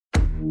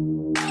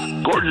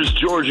Gorgeous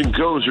George and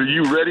Goes, are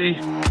you ready?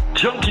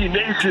 Junkie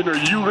Nation, are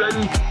you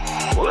ready?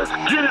 Well, let's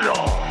get it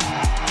on.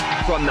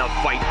 From the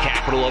fight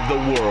capital of the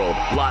world,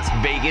 Las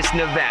Vegas,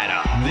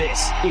 Nevada,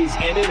 this is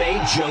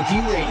MMA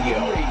Junkie Radio.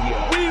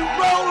 We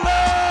rollin'!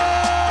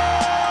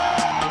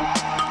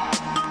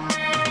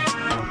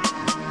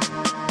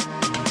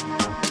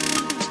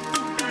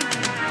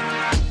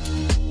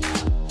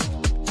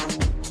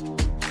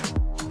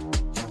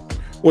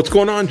 What's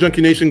going on,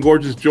 Junkie Nation?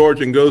 Gorgeous George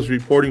and Goes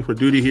reporting for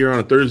duty here on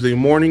a Thursday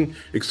morning.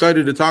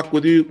 Excited to talk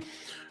with you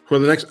for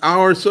the next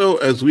hour or so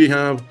as we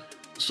have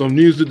some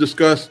news to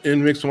discuss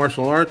in mixed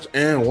martial arts,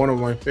 and one of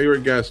my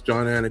favorite guests,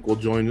 Jon Anik, will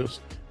join us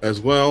as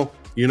well.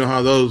 You know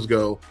how those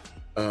go.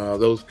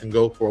 Those can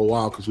go for a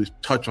while because we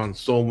touch on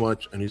so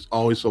much, and he's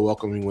always so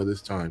welcoming with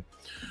his time.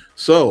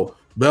 So,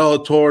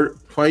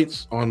 Bellator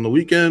fights on the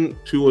weekend.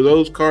 Two of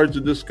those cards to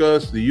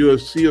discuss. The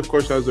UFC, of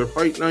course, has their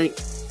fight night.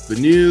 The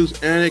news,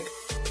 Anik.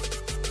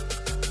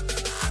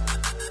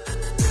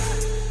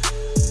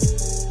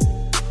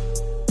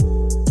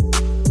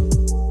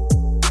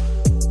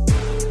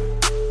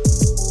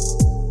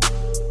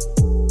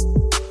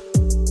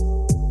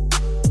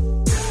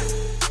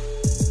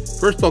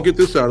 First, I'll get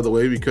this out of the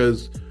way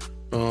because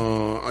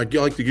I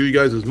like to give you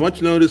guys as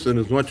much notice and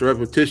as much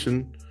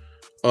repetition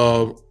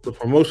of the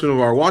promotion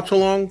of our watch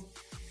along,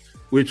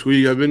 which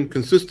we have been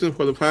consistent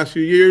for the past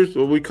few years.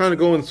 But we kind of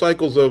go in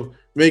cycles of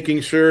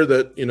making sure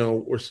that, you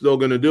know, we're still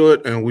going to do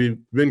it. And we've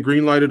been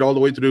green lighted all the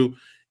way through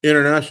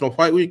International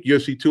Fight Week,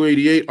 UFC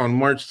 288 on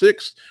March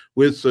 6th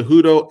with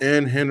Cejudo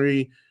and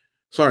Henry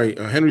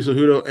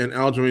Cejudo and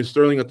Aljamain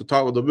Sterling at the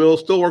top of the bill.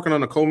 Still working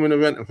on a co-main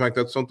event. In fact,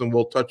 that's something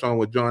we'll touch on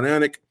with Jon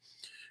Anik.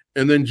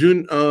 And then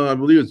I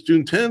believe it's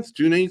June 10th,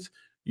 June 8th,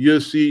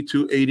 UFC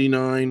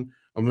 289,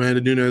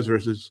 Amanda Nunes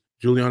versus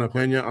Juliana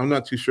Pena. I'm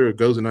not too sure it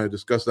goes, and I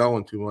discussed that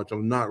one too much.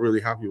 I'm not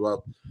really happy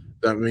about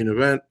that main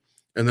event.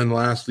 And then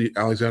lastly,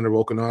 Alexander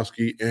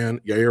Volkanovski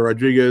and Yair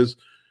Rodriguez.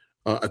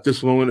 At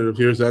this moment, it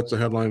appears that's the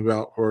headline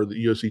bout for the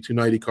UFC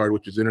 290 card,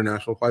 which is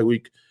International Fight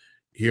Week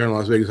here in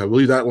Las Vegas. I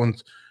believe that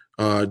one's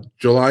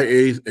July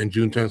 8th, and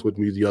June 10th would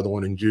be the other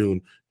one in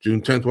June.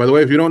 June 10th, by the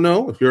way, if you don't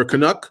know, if you're a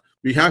Canuck,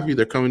 be happy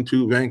they're coming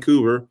to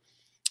Vancouver.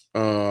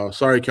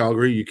 Sorry,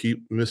 Calgary, you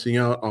keep missing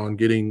out on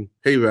getting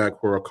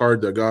payback for a card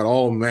that got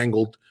all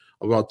mangled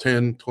about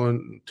 10,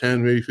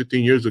 maybe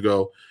 15 years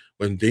ago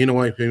when Dana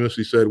White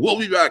famously said, "We'll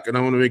be back and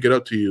I'm going to make it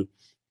up to you."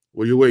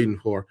 What are you waiting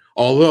for?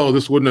 Although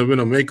this wouldn't have been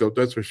a makeup,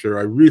 that's for sure.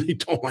 I really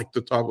don't like the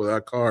top of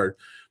that card.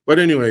 But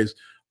anyways,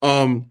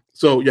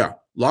 so yeah,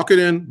 lock it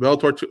in.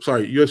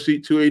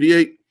 UFC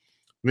 288,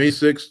 May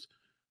 6th.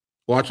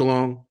 Watch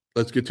along.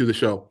 Let's get to the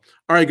show.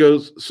 All right,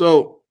 guys.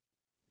 So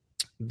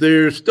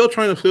they're still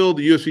trying to fill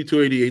the UFC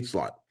 288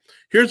 slot.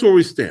 Here's where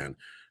we stand.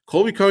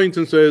 Colby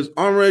Covington says,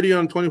 I'm ready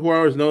on 24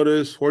 hours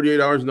notice, 48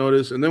 hours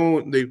notice. And then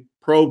when they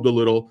probed a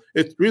little,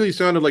 it really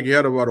sounded like he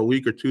had about a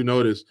week or two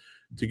notice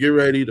to get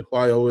ready to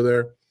fly over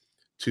there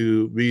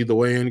to be the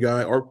weigh-in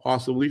guy or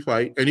possibly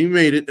fight. And he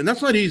made it. And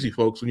that's not easy,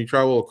 folks, when you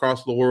travel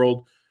across the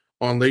world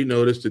on late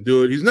notice to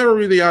do it. He's never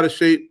really out of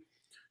shape.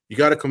 You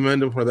got to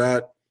commend him for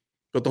that.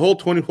 But the whole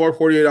 24,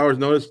 48 hours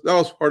notice, that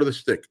was part of the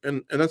shtick.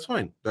 And that's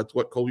fine. That's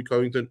what Colby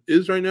Covington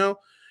is right now.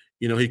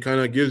 You know, he kind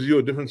of gives you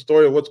a different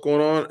story of what's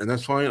going on, and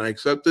that's fine. I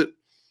accept it.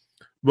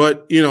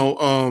 But, you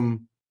know,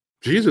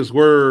 Jesus,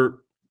 we're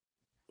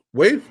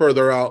way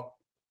further out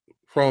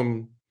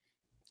from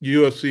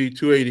UFC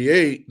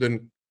 288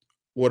 than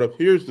what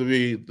appears to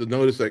be the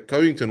notice that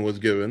Covington was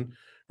given,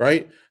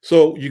 right?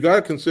 So you got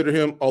to consider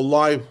him a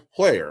live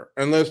player,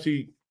 unless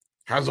he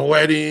has a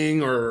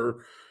wedding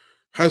or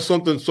has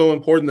something so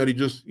important that he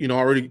just, you know,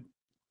 already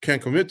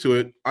can't commit to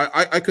it.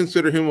 I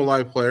consider him a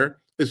live player.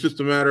 It's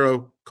just a matter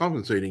of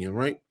compensating him,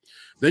 right?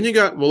 Then you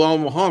got Bilal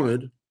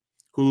Muhammad,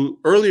 who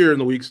earlier in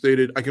the week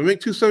stated, I can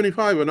make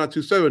 275 but not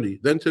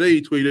 270. Then today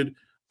he tweeted,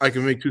 I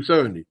can make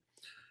 270.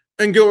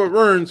 And Gilbert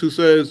Burns, who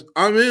says,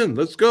 I'm in.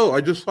 Let's go. I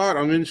just fought.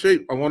 I'm in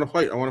shape. I want to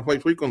fight. I want to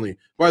fight frequently.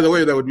 By the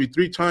way, that would be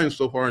 3 times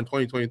so far in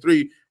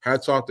 2023.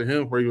 Hats off to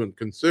him for even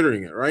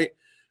considering it, right?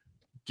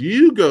 Do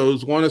you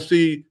guys want to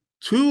see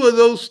 2 of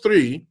those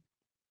 3?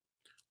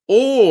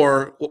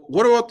 Or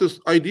what about this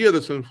idea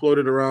that's been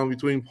floated around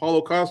between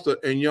Paulo Costa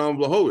and Jan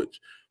Blachowicz?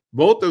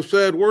 Both have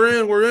said,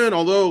 we're in.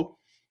 Although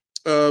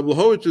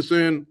Blachowicz is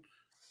saying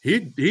he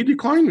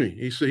declined me.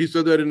 He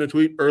said that in a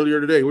tweet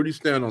earlier today. Where do you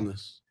stand on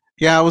this?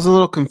 Yeah, I was a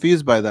little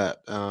confused by that.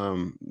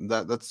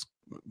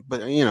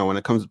 But you know, when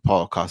it comes to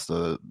Paulo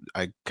Costa,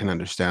 I can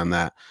understand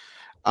that.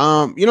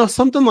 You know,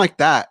 something like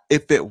that,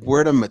 if it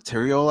were to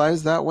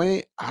materialize that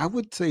way, I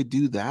would say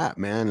do that,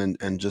 man,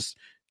 and just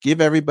give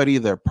everybody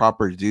their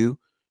proper due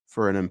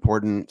for an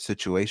important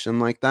situation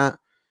like that.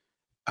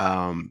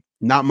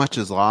 Not much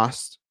is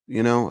lost,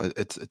 you know.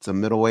 It's a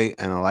middleweight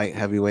and a light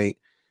heavyweight.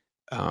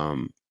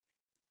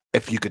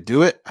 If you could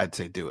do it, I'd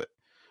say do it.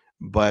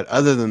 But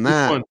other than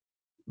that,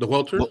 the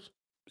welters? Well,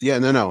 yeah,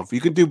 no. If you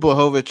could do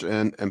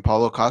Blachowicz and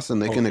Paulo Costa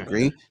and they can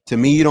agree, to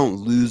me, you don't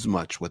lose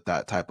much with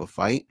that type of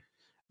fight.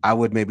 I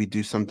would maybe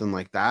do something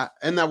like that,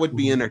 and that would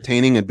be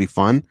entertaining. It'd be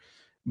fun,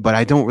 but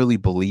I don't really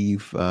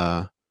believe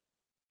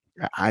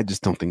I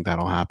just don't think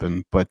that'll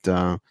happen. But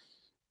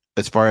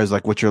as far as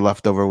like what you're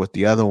left over with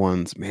the other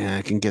ones, man,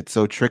 it can get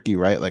so tricky,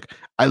 right? Like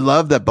I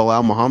love that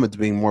Bilal Muhammad's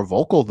being more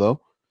vocal though,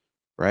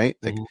 right?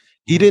 Like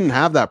he didn't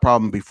have that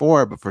problem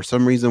before, but for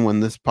some reason when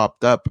this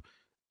popped up,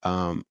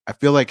 I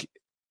feel like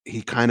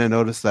he kind of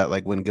noticed that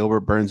like when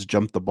Gilbert Burns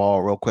jumped the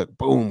ball real quick,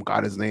 boom,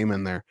 got his name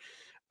in there.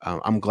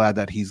 I'm glad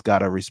that he's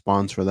got a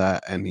response for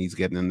that and he's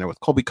getting in there. With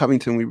Colby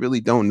Covington, we really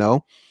don't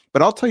know.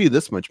 But I'll tell you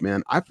this much,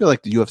 man. I feel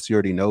like the UFC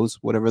already knows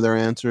whatever their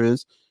answer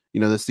is.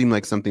 This seemed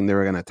like something they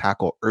were going to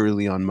tackle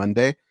early on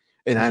Monday.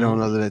 And I don't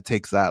know that it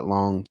takes that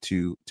long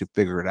to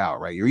figure it out,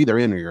 right? You're either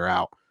in or you're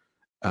out.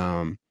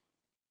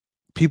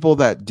 People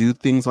that do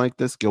things like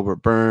this,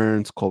 Gilbert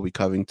Burns, Colby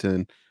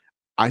Covington,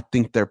 I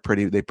think they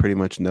pretty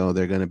much know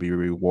they're going to be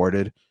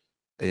rewarded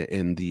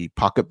in the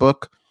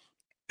pocketbook.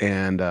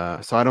 And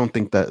so I don't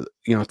think that,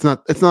 it's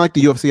not like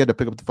the UFC had to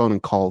pick up the phone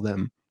and call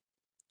them,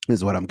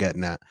 is what I'm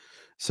getting at.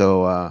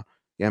 So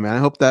yeah, man, I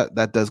hope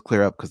that does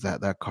clear up, because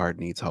that card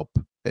needs help.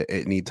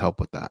 It needs help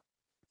with that.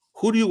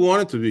 Who do you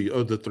want it to be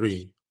of the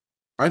three?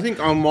 I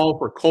think I'm all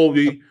for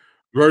Colby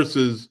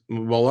versus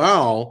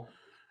Bilal,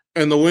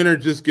 and the winner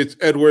just gets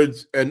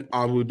Edwards and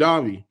Abu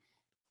Dhabi.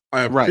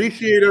 I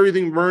appreciate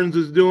everything Burns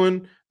is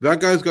doing.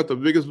 That guy's got the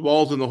biggest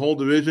balls in the whole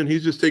division.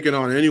 He's just taking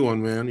on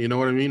anyone, man. You know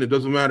what I mean? It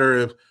doesn't matter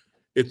if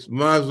it's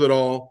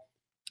Masvidal,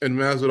 and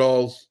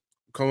Masvidal's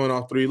coming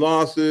off 3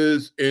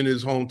 losses in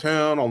his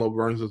hometown, although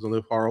Burns doesn't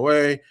live far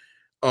away.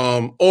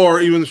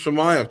 Or even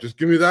Shemaev. Just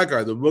give me that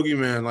guy, the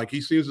boogeyman. Like, he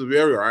seems to be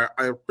everywhere.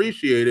 I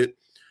appreciate it,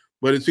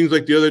 but it seems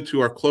like the other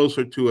two are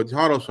closer to a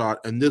title shot,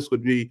 and this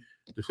would be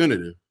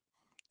definitive.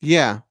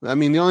 Yeah, I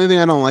mean, the only thing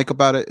I don't like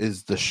about it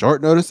is the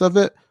short notice of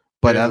it,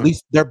 but at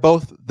least they're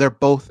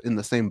both in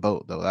the same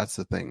boat, though. That's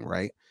the thing,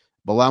 right?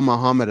 Bilal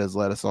Muhammad has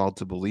led us all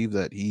to believe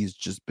that he's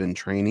just been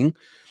training,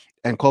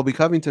 and Colby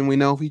Covington, we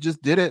know if he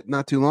just did it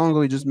not too long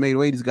ago, he just made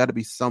weight, he's got to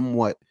be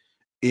somewhat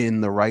in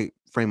the right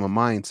frame of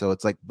mind. So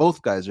it's like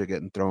both guys are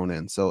getting thrown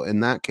in. So in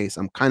that case,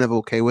 I'm kind of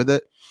okay with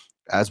it.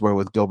 As where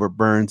with Gilbert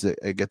Burns,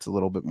 it gets a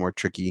little bit more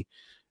tricky.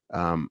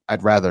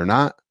 I'd rather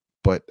not,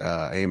 but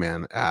hey,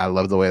 man, I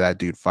love the way that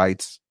dude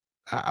fights.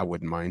 I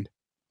wouldn't mind.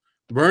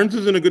 Burns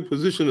is in a good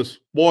position to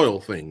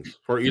spoil things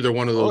for either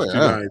one of those two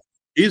guys.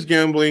 He's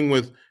gambling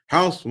with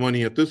house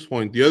money at this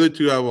point. The other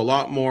two have a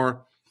lot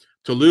more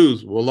to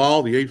lose.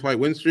 Bilal, the 8-fight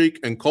win streak,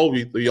 and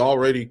Colby, the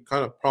already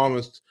kind of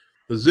promised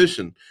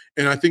position.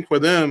 And I think for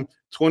them,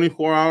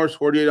 24 hours,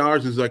 48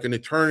 hours is like an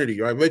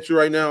eternity. I bet you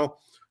right now,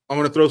 I'm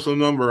going to throw some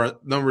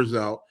numbers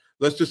out.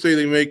 Let's just say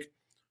they make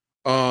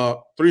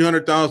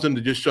 $300,000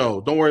 to just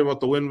show. Don't worry about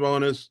the win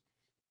bonus.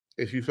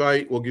 If you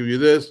fight, we'll give you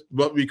this.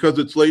 But because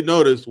it's late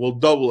notice, we'll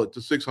double it to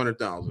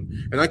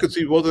 $600,000. And I could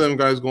see both of them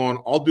guys going,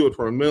 I'll do it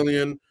for $1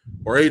 million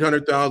or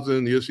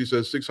 $800,000. The UFC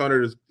says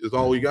 600 is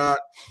all we got.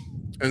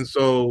 And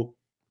so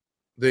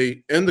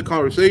they end the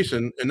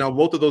conversation, and now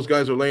both of those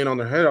guys are laying on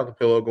their head on the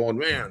pillow going,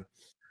 man,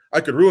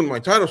 I could ruin my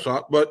title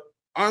shot, but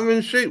I'm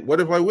in shape. What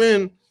if I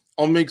win?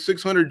 I'll make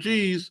 600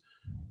 G's,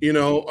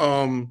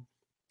 and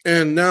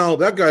now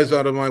that guy's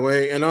out of my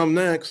way, and I'm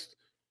next.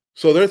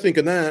 So they're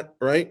thinking that,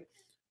 right?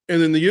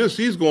 And then the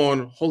UFC's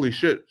going, holy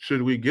shit,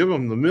 should we give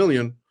them the $1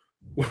 million?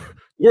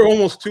 We're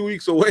almost 2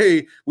 weeks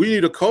away. We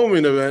need a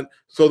co-main event.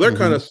 So they're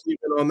kind of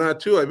sleeping on that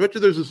too. I bet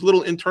you there's this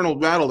little internal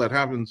battle that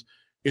happens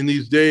in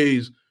these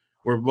days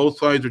where both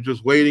sides are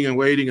just waiting,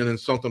 and then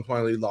something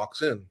finally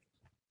locks in.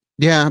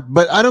 Yeah,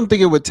 but I don't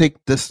think it would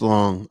take this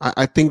long.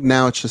 I think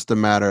now it's just a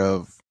matter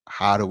of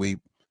how do we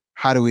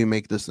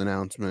make this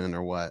announcement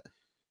or what.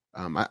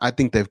 I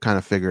think they've kind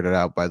of figured it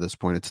out by this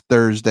point. It's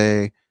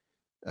Thursday.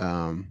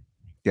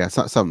 Yeah,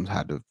 something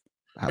had to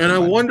happen. And I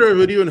wonder if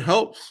it even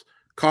helps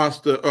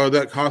Costa, or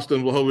that Costa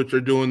and Blachowicz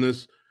are doing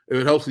this, if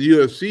it helps the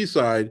UFC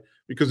side,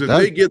 because if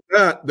they get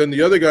that, then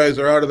the other guys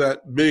are out of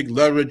that big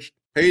leverage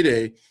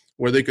payday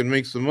where they can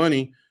make some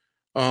money.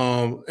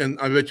 And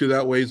I bet you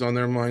that weighs on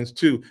their minds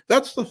too.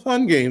 That's the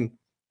fun game.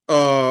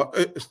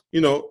 If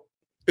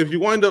you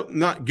wind up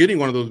not getting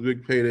one of those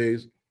big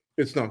paydays,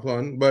 it's not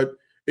fun, but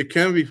it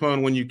can be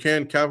fun when you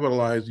can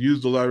capitalize,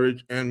 use the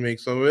leverage, and make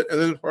some of it. And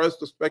then for us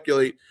to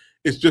speculate,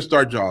 it's just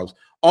our jobs.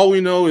 All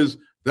we know is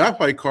that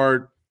fight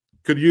card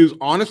could use,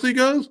 honestly,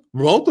 guys,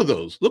 both of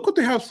those. Look what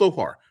they have so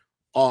far.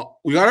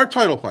 We got our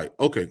title fight.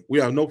 Okay, we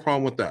have no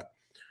problem with that.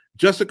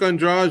 Jessica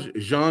Andrade,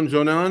 Jon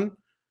Anik,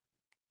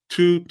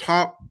 2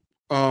 top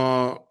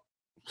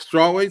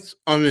strawweights,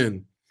 I'm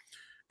in.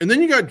 And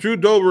then you got Drew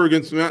Dober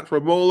against Matt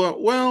Frabola.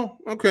 Well,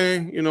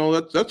 okay,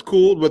 that's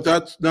cool, but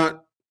that's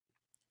not,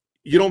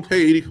 you don't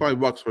pay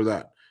 $85 for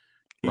that.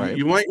 Right.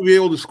 You might be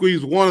able to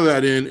squeeze one of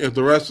that in if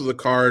the rest of the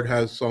card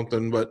has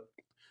something, but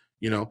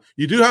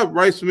you do have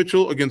Bryce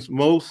Mitchell against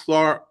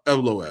Movsar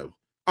Evloev.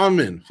 I'm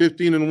in.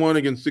 15-1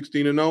 against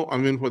 16-0.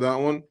 I'm in for that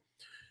one.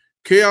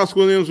 Chaos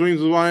Williams,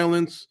 Rings of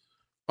Violence.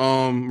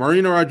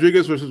 Marina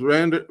Rodriguez versus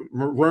Verna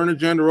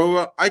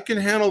Jandarova. I can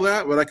handle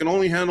that, but I can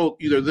only handle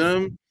either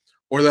them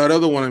or that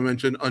other one I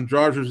mentioned,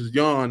 Andrade versus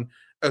Jan,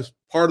 as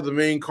part of the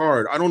main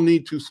card. I don't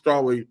need 2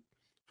 strawweight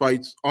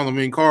fights on the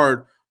main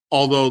card.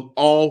 although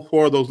all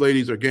 4 of those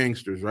ladies are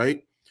gangsters,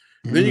 right?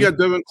 Mm-hmm. Then you got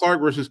Devin Clark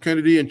versus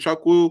Kennedy and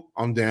Chuck Wu.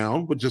 I'm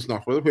down, but just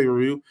not for the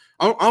pay-per-view.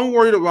 I'm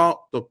worried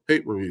about the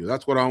pay-per-view.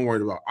 That's what I'm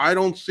worried about. I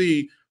don't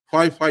see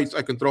 5 fights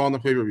I can throw on the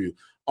pay-per-view.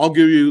 I'll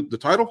give you the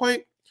title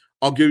fight.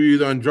 I'll give you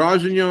the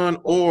Andrade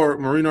or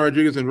Marina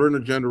Rodriguez and Verna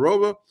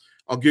Jandarova.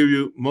 I'll give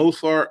you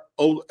Mosar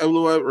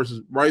Evloev versus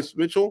Bryce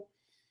Mitchell.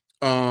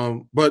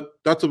 But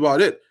that's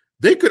about it.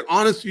 They could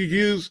honestly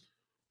use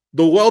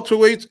the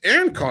welterweights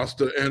and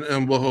Costa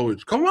and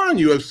Blachowicz. Come on,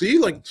 UFC.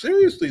 Like,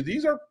 seriously,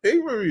 these are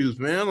pay-per-views,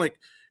 man. Like,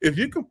 if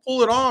you can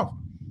pull it off,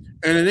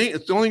 and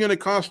it's only going to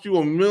cost you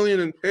 $1 million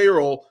in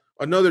payroll,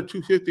 another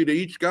 $250 to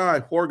each guy,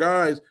 4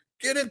 guys.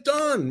 Get it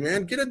done,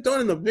 man. Get it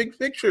done in the big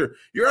picture.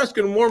 You're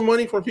asking more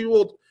money for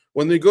people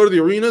when they go to the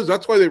arenas.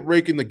 That's why they're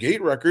breaking the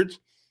gate records.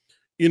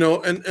 And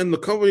the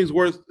company's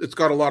worth, it's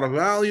got a lot of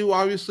value,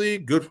 obviously.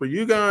 Good for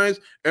you guys.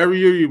 Every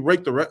year you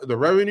break the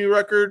revenue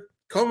record.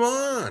 Come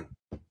on.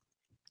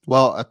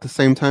 Well, at the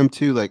same time,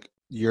 too, like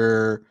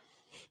so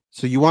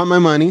you want my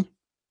money,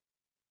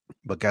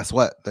 but guess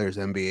what? There's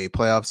NBA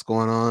playoffs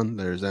going on.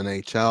 There's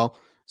NHL.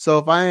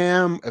 So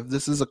if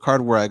this is a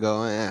card where I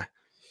go,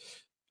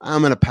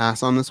 I'm going to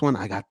pass on this one,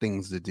 I got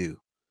things to do.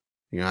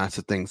 That's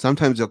the thing.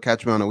 Sometimes you'll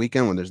catch me on a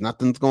weekend when there's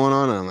nothing going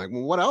on. And I'm like,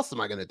 well, what else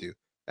am I going to do?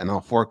 And I'll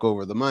fork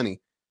over the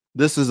money.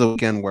 This is a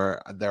weekend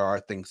where there are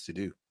things to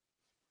do.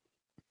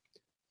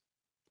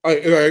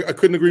 I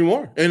couldn't agree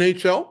more.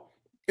 NHL,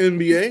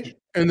 NBA,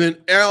 and then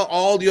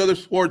all the other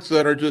sports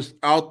that are just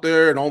out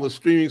there and all the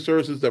streaming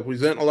services that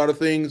present a lot of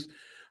things.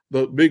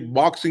 The big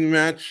boxing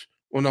match.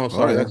 Well, no,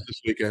 sorry, that's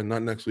this weekend,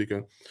 not next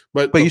weekend.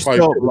 But you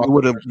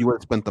would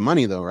have spent the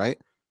money though, right?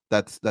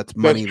 That's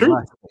money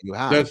less that you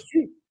have. That's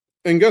true.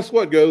 And guess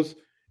what, goes?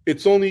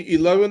 It's only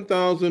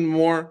 11,000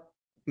 more,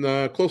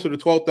 closer to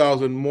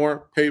 12,000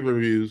 more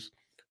pay-per-views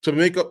to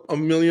make up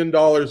 $1 million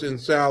in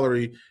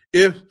salary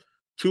if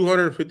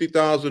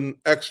 250,000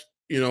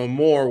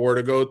 more were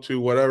to go to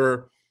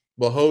whatever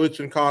Blachowicz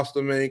and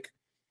Costa make.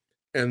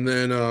 And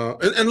then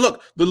and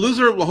look, the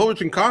loser of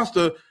Blachowicz and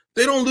Costa,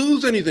 they don't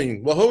lose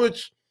anything.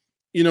 Blachowicz,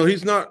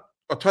 he's not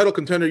a title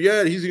contender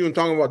yet. He's even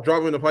talking about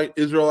dropping the fight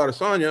Israel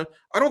Adesanya.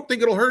 I don't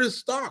think it'll hurt his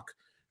stock.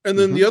 And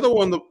then the other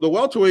one, the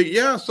welterweight,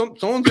 someone's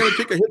going to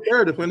take a hit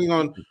there depending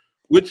on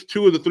which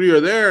 2 of the 3 are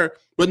there.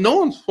 But no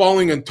one's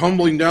falling and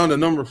tumbling down to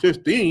number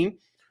 15.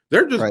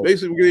 They're just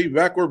basically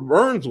back where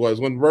Burns was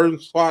when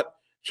Burns fought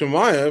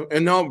Chimaev,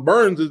 and now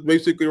Burns is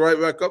basically right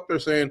back up there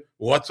saying,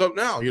 what's up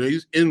now?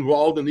 He's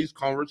involved in these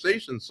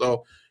conversations.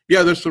 So,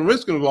 yeah, there's some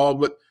risk involved,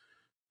 but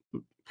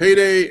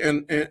payday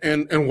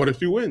and what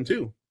if you win,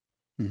 too?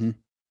 Mm-hmm.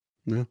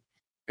 Yeah.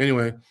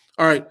 Anyway,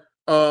 all right.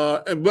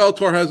 And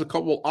Bellator has a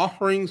couple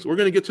offerings. We're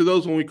going to get to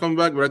those when we come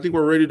back, but I think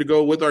we're ready to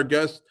go with our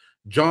guest,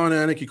 Jon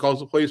Anik. He calls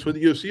the plays for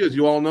the UFC. As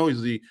you all know,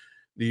 he's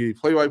the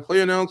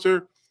play-by-play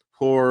announcer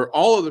for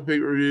all of the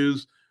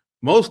pay-per-views,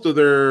 most of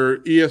their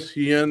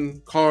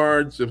ESPN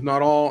cards, if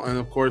not all, and,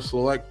 of course,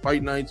 select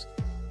fight nights.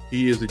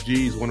 He is a G.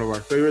 He's one of our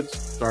favorites.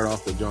 Start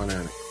off with Jon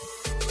Anik.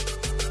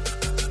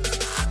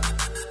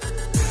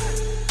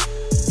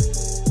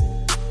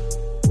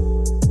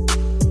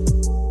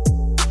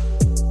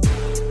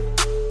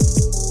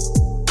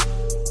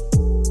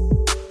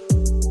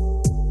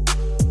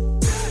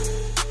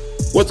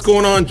 What's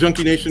going on,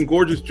 Junkie Nation?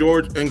 Gorgeous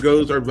George and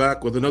Goes are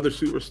back with another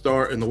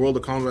superstar in the world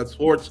of combat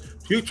sports.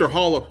 Future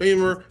Hall of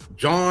Famer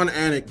Jon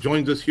Anik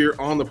joins us here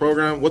on the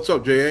program. What's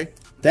up, J.A.?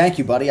 Thank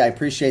you, buddy. I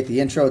appreciate the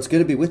intro. It's good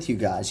to be with you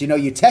guys. You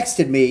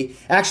texted me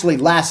actually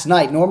last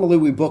night. Normally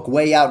we book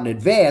way out in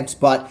advance,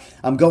 but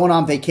I'm going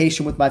on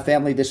vacation with my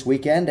family this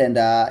weekend,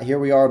 and here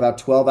we are about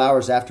 12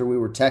 hours after we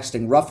were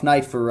texting. Rough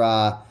night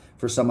for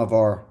some of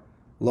our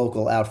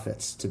local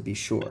outfits, to be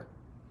sure.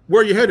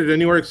 Where are you headed?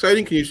 Anywhere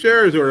exciting? Can you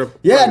share?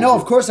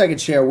 Of course I can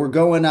share. We're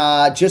going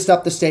just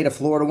up the state of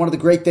Florida. One of the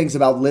great things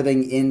about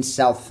living in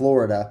South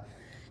Florida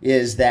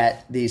is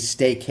that these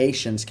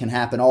staycations can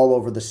happen all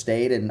over the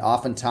state and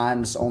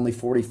oftentimes only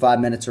 45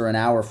 minutes or an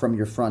hour from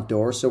your front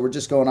door. So we're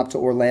just going up to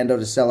Orlando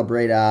to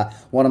celebrate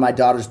one of my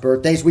daughter's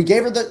birthdays. We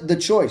gave her the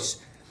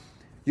choice.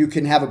 You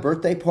can have a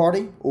birthday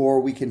party or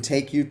we can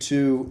take you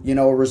to,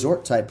 a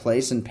resort type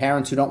place. And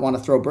parents who don't want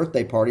to throw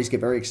birthday parties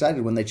get very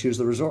excited when they choose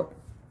the resort.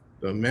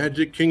 The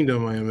Magic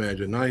Kingdom, I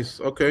imagine.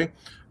 Nice. Okay.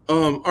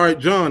 All right,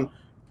 Jon,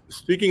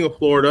 speaking of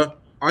Florida,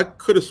 I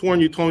could have sworn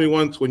you told me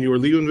once when you were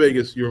leaving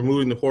Vegas, you were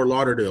moving to Fort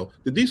Lauderdale.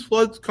 Did these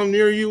floods come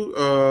near you,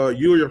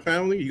 you or your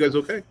family? You guys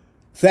okay?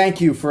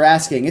 Thank you for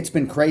asking. It's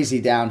been crazy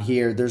down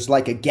here. There's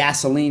like a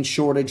gasoline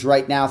shortage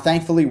right now.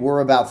 Thankfully, we're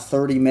about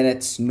 30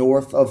 minutes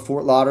north of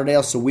Fort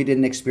Lauderdale, so we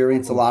didn't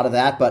experience a lot of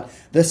that. But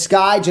the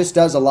sky just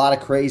does a lot of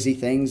crazy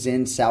things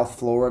in South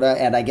Florida,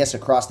 and I guess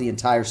across the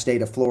entire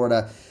state of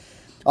Florida.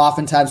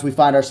 Oftentimes we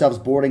find ourselves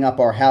boarding up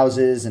our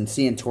houses and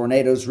seeing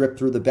tornadoes rip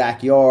through the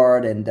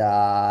backyard, and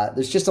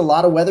there's just a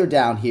lot of weather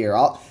down here.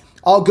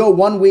 I'll go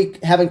 1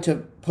 week having to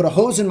put a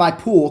hose in my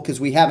pool because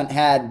we haven't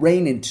had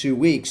rain in 2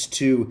 weeks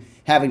to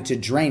having to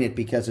drain it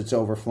because it's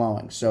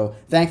overflowing. So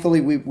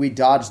thankfully we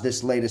dodged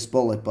this latest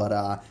bullet,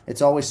 but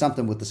it's always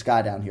something with the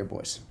sky down here,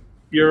 boys.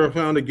 You ever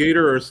found a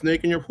gator or a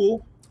snake in your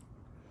pool?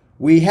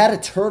 We had a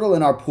turtle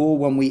in our pool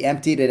when we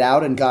emptied it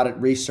out and got it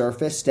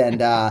resurfaced.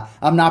 And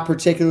I'm not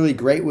particularly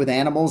great with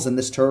animals, and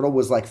this turtle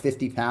was like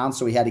 50 pounds,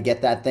 so we had to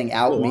get that thing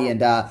out, me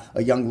and a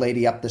young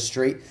lady up the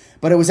street.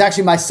 But it was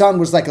actually, my son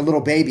was like a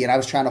little baby, and I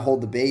was trying to hold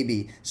the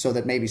baby so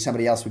that maybe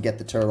somebody else would get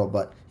the turtle.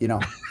 But,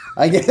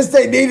 I guess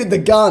they needed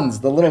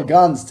the little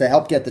guns to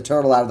help get the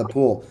turtle out of the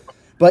pool.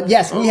 But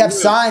yes, we have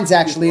signs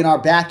actually in our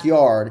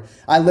backyard.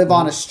 I live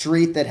on a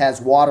street that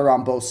has water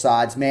on both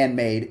sides,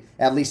 man-made,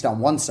 at least on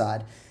one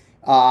side.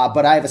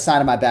 But I have a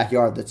sign in my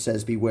backyard that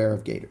says "Beware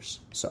of gators."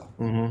 So,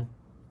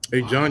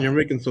 Hey, John, you're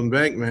making some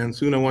bank, man.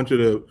 Soon I want you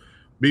to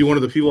be one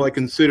of the people I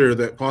consider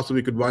that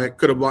possibly could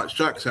have bought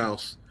Shaq's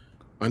house.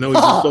 I know he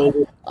just sold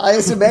it.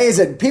 It's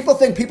amazing. People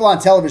think people on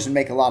television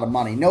make a lot of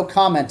money. No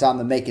comment on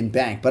them making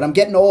bank, but I'm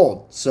getting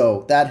old,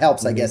 so that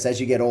helps, I guess, as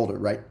you get older,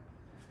 right?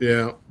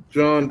 Yeah,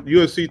 John,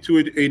 UFC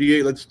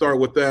 288. Let's start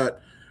with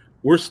that.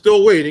 We're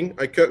still waiting.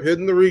 I kept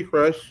hitting the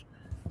refresh.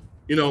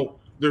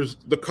 There's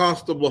the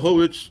Costa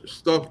Blachowicz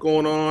stuff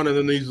going on, and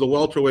then the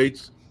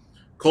welterweights.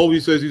 Colby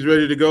says he's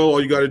ready to go. All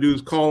you got to do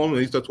is call him. At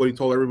least that's what he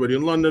told everybody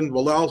in London.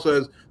 Bilal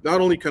says, not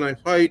only can I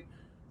fight,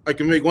 I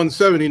can make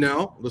 170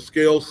 now. The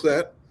scale's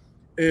set.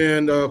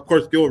 And, of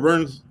course, Gilbert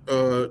Burns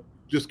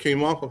just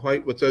came off a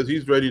fight, but says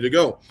he's ready to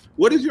go.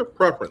 What is your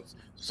preference?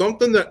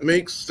 Something that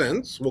makes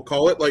sense, we'll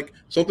call it, like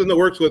something that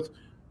works with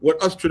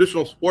what us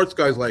traditional sports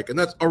guys like, and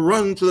that's a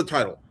run to the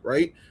title,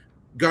 right?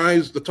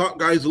 The top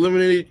guys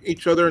eliminate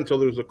each other until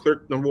there's a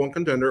clear number one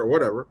contender or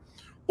whatever.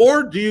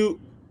 Or do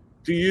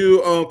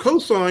you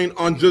co-sign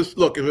on just,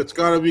 look, if it's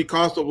got to be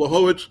Costa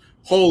Blachowicz,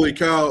 holy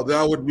cow,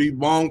 that would be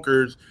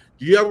bonkers.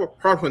 Do you have a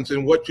preference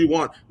in what you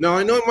want? Now,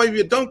 I know it might be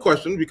a dumb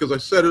question because I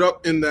set it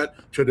up in that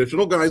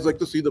traditional guys like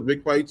to see the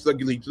big fights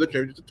that lead to the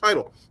championship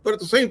title. But at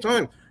the same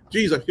time,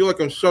 geez, I feel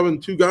like I'm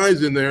shoving two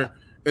guys in there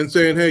and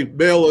saying, hey,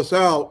 bail us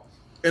out.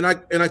 And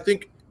I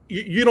think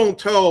you don't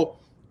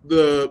tell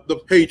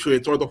the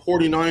Patriots or the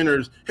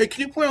 49ers, hey,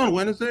 can you play on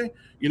Wednesday?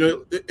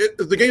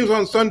 If the game's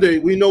on Sunday,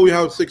 we know we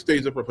have 6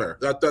 days to prepare.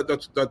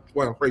 That's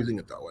why I'm phrasing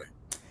it that way.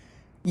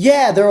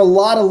 Yeah, there are a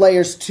lot of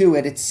layers to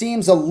it. It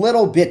seems a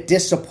little bit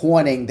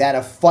disappointing that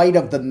a fight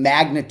of the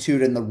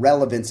magnitude and the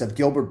relevance of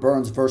Gilbert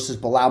Burns versus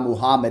Bilal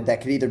Muhammad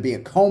that could either be a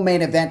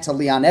co-main event to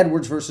Leon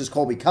Edwards versus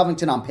Colby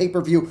Covington on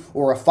pay-per-view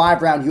or a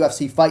 5-round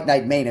UFC Fight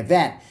Night main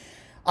event.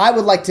 I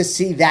would like to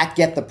see that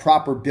get the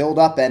proper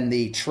build-up and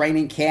the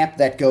training camp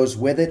that goes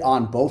with it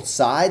on both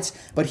sides.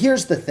 But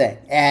here's the thing,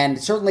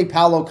 and certainly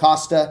Paulo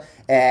Costa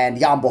and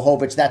Jan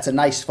Blachowicz, that's a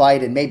nice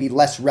fight and maybe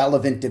less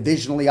relevant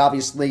divisionally,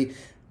 obviously,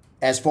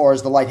 as far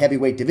as the light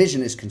heavyweight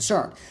division is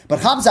concerned. But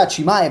Khamzat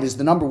Chimaev is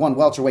the number one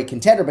welterweight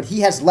contender, but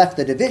he has left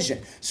the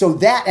division. So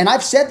that, and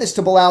I've said this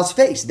to Bilal's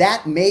face,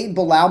 that made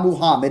Bilal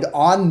Muhammad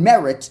on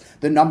merit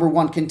the number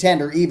one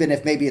contender, even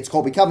if maybe it's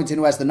Colby Covington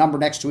who has the number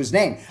next to his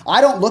name.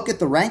 I don't look at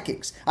the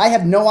rankings. I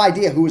have no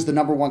idea who is the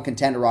number one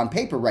contender on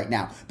paper right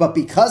now. But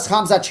because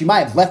Khamzat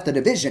Chimaev left the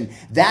division,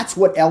 that's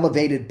what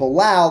elevated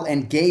Bilal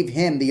and gave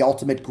him the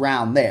ultimate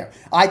ground there.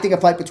 I think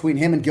a fight between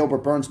him and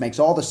Gilbert Burns makes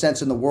all the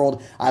sense in the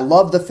world. I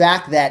love the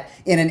fact that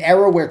in an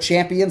era where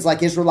champions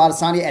like Israel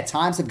Adesanya at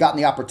times have gotten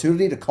the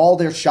opportunity to call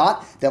their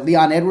shot, that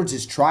Leon Edwards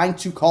is trying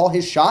to call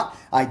his shot.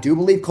 I do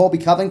believe Colby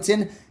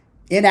Covington,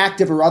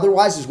 inactive or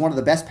otherwise, is one of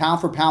the best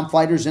pound-for-pound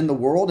fighters in the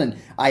world, and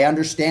I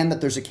understand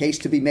that there's a case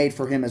to be made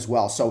for him as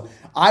well. So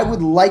I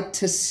would like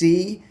to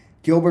see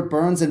Gilbert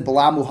Burns and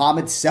Bilal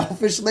Muhammad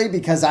selfishly,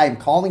 because I am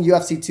calling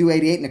UFC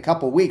 288 in a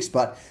couple weeks,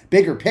 but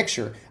bigger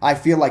picture, I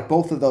feel like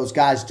both of those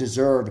guys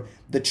deserve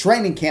the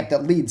training camp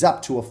that leads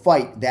up to a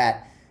fight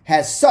that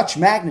has such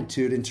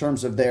magnitude in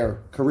terms of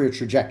their career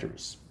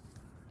trajectories.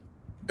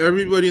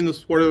 Everybody in the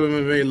sport of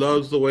MMA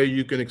loves the way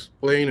you can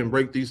explain and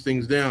break these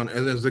things down.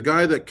 And as the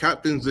guy that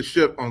captains the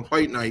ship on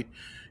fight night,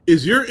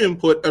 is your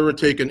input ever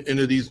taken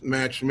into these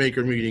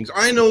matchmaker meetings?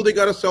 I know they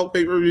got to sell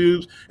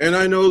pay-per-views, and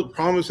I know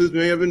promises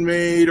may have been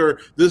made, or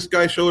this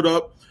guy showed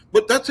up,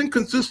 but that's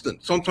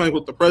inconsistent. Sometimes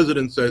what the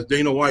president says,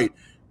 Dana White,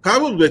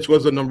 Pavlovich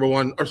was a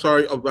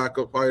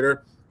backup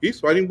fighter.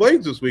 He's fighting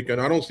Blades this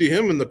weekend. I don't see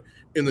him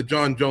in the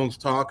John Jones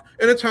talk,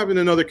 and it's happened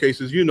in other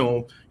cases. You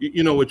know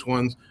which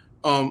ones.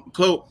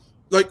 So,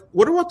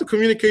 what about the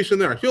communication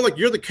there? I feel like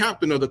you're the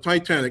captain of the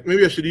Titanic.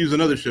 Maybe I should use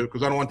another ship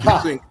because I don't want you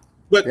to sink.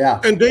 But yeah.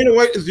 And Dana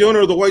White is the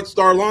owner of the White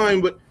Star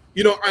Line. But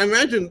I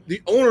imagine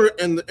the owner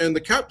and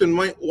the captain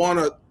might want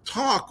to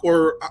talk,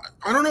 or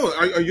I don't know.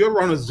 Are you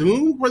ever on a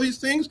Zoom for these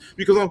things?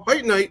 Because on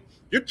fight night,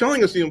 you're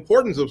telling us the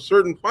importance of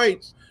certain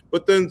fights,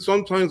 but then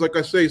sometimes, like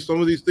I say, some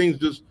of these things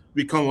just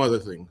become other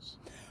things.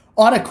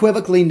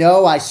 Unequivocally,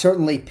 no. I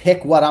certainly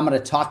pick what I'm going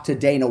to talk to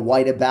Dana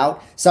White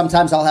about.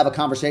 Sometimes I'll have a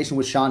conversation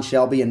with Sean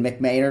Shelby and Mick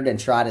Maynard and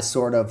try to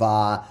sort of,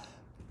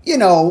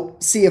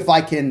 see if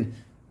I can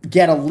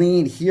get a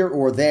lean here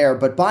or there,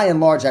 but by and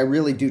large, I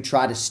really do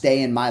try to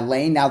stay in my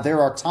lane. Now,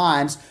 there are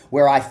times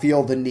where I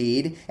feel the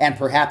need, and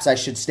perhaps I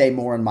should stay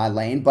more in my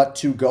lane, but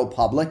to go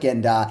public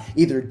and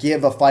either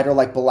give a fighter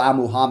like Belal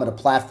Muhammad a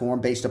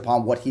platform based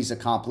upon what he's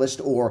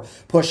accomplished, or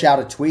push out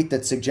a tweet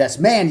that suggests,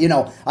 man,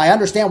 I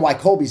understand why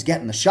Colby's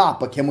getting the shot,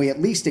 but can we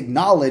at least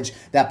acknowledge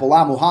that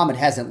Belal Muhammad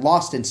hasn't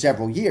lost in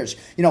several years?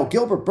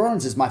 Gilbert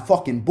Burns is my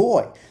fucking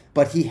boy,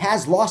 but he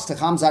has lost to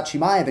Khamzat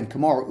Chimaev and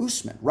Kamaru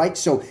Usman, right?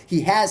 So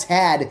he has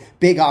had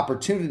big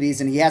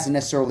opportunities, and he hasn't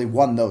necessarily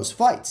won those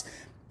fights.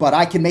 But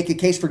I can make a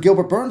case for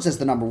Gilbert Burns as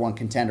the number one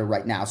contender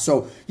right now.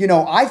 So,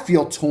 I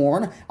feel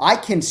torn. I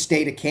can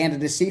state a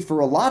candidacy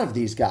for a lot of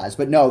these guys.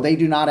 But no, they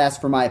do not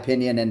ask for my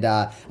opinion, and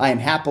I am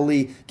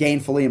happily,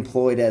 gainfully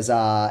employed as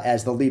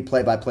the lead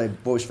play-by-play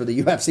voice for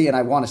the UFC, and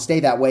I want to stay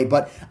that way.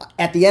 But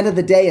at the end of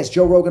the day, as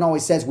Joe Rogan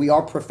always says, we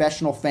are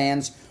professional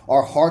fans.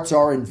 Our hearts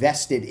are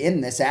invested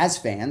in this as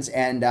fans,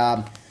 and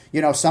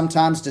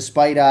sometimes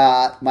despite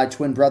my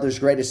twin brother's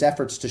greatest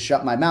efforts to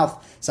shut my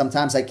mouth,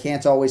 sometimes I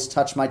can't always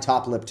touch my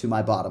top lip to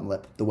my bottom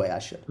lip the way I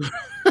should.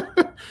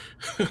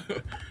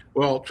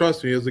 Well,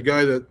 trust me, as a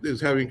guy that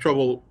is having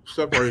trouble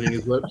separating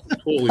his lips,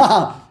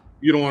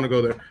 you don't want to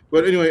go there.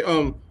 But anyway,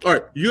 all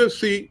right,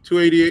 UFC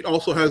 288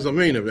 also has a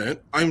main event.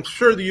 I'm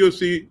sure the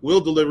UFC will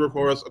deliver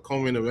for us a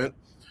co-main event.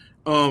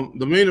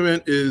 The main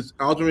event is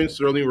Aljamain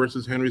Sterling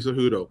versus Henry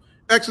Cejudo.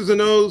 X's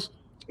and O's,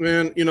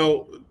 man,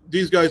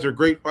 these guys are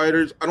great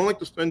fighters. I don't like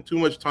to spend too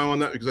much time on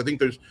that because I think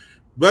there's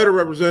better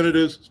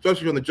representatives,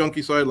 especially on the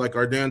junkie side, like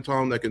our Dan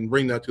Tom, that can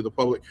bring that to the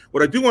public.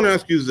 What I do want to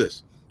ask you is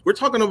this. We're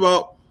talking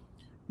about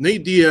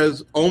Nate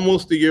Diaz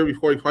almost a year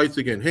before he fights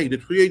again. Hey,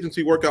 did free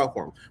agency work out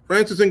for him?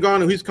 Francis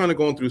Ngannou, he's kind of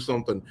going through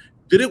something.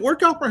 Did it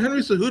work out for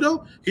Henry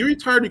Cejudo? He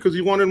retired because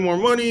he wanted more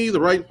money, the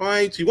right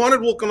fights. He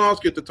wanted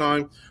Volkanovski at the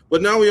time,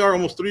 but now we are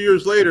almost 3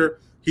 years later.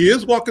 He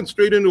is walking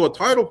straight into a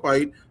title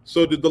fight.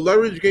 So did the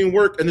leverage game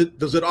work, and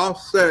does it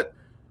offset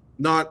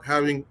not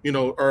having,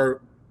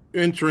 or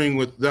entering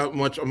with that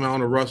much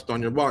amount of rust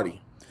on your body?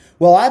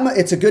 Well,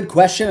 it's a good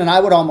question, and I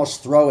would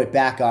almost throw it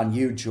back on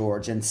you,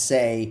 George, and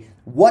say,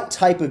 what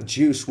type of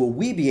juice will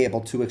we be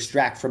able to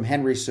extract from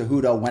Henry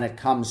Cejudo when it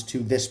comes to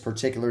this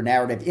particular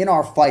narrative in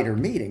our fighter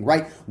meeting,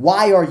 right?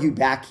 Why are you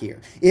back here?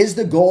 Is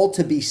the goal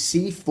to be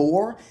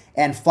C4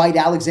 and fight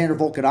Alexander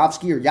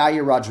Volkanovski or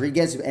Yair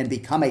Rodriguez and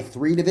become a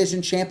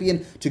 3-division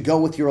champion to go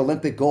with your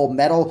Olympic gold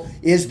medal?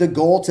 Is the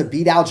goal to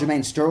beat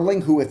Aljamain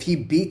Sterling, who, if he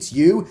beats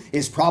you,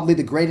 is probably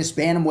the greatest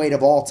bantamweight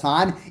of all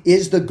time?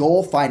 Is the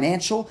goal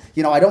financial?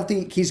 I don't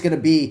think he's going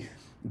to be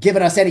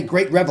given us any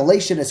great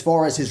revelation as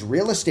far as his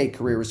real estate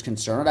career is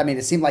concerned. I mean,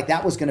 it seemed like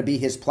that was going to be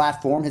his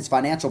platform, his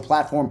financial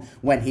platform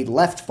when he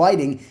left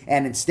fighting.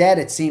 And instead,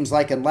 it seems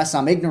like, unless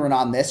I'm ignorant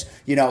on this,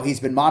 he's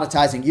been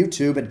monetizing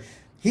YouTube, and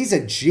he's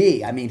a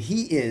G. I mean,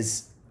 he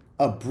is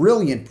a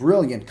brilliant,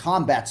 brilliant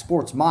combat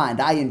sports mind.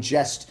 I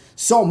ingest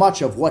so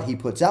much of what he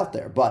puts out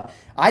there, but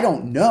I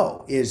don't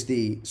know is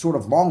the sort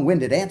of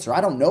long-winded answer.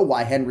 I don't know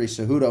why Henry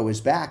Cejudo is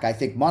back. I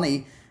think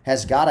money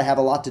has got to have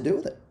a lot to do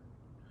with it.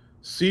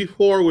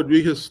 C4 would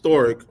be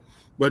historic,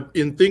 but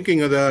in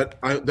thinking of that,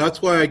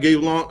 that's why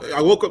I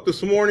woke up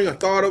this morning, I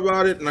thought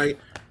about it, and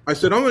I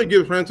said, I'm going to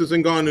give Francis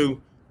Ngannou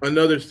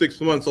another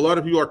 6 months. A lot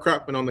of people are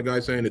crapping on the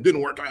guy saying it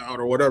didn't work out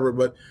or whatever,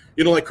 but,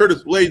 like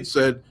Curtis Blades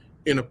said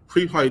in a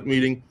pre-fight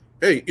meeting,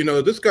 hey,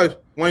 this guy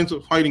winds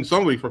up fighting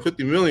somebody for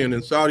 $50 million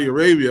in Saudi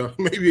Arabia.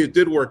 Maybe it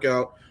did work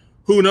out.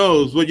 Who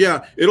knows? But,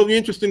 yeah, it'll be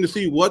interesting to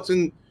see what's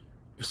in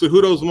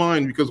Cejudo's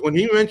mind, because when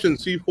he mentioned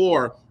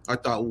C4, I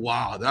thought,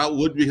 wow, that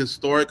would be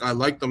historic. I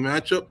like the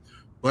matchup,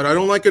 but I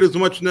don't like it as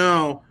much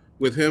now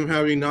with him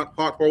having not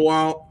fought for a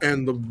while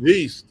and the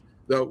beast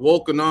that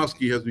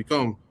Volkanovski has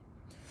become.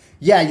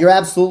 Yeah, you're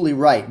absolutely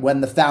right.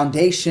 When the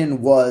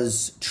foundation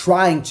was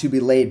trying to be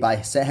laid by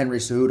Henry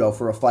Cejudo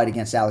for a fight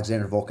against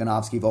Alexander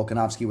Volkanovski,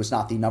 Volkanovski was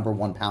not the number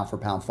one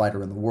pound-for-pound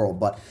fighter in the world.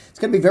 But it's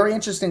going to be very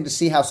interesting to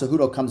see how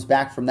Cejudo comes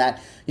back from that.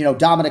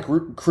 Dominic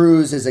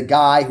Cruz is a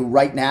guy who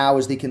right now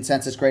is the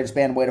consensus greatest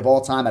bantamweight of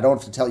all time. I don't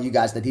have to tell you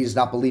guys that he does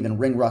not believe in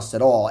ring rust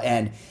at all.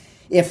 And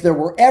if there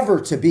were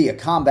ever to be a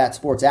combat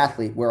sports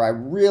athlete where I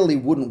really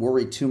wouldn't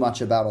worry too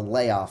much about a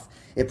layoff,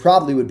 it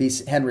probably would be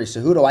Henry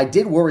Cejudo. I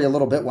did worry a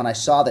little bit when I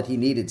saw that he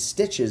needed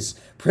stitches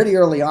pretty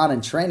early on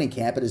in training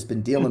camp. It has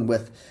been dealing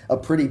with a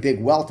pretty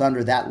big welt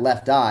under that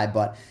left eye,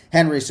 but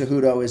Henry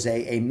Cejudo is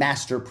a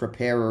master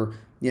preparer.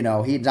 He's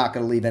not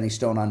going to leave any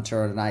stone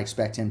unturned, and I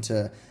expect him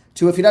to,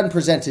 if he doesn't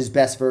present his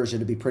best version,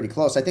 to be pretty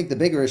close. I think the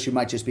bigger issue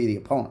might just be the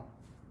opponent.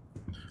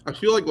 I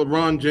feel like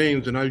LeBron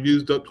James, and I've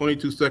used up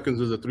 22 seconds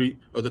as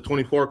the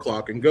 24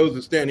 clock, and goes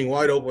is standing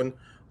wide open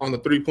on the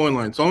three-point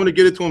line. So I'm going to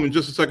get it to him in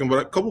just a second, but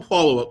a couple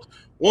follow-ups.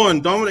 One,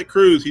 Dominic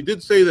Cruz, he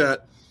did say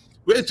that.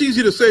 But it's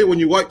easy to say when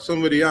you wipe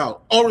somebody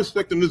out. All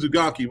respect to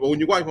Mizugaki, but when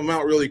you wipe them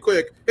out really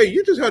quick, hey,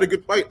 you just had a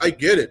good fight. I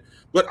get it.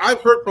 But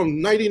I've heard from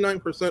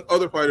 99%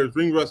 other fighters,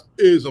 ring rust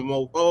is a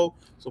mofo.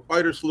 So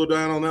fighters slow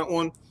down on that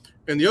one.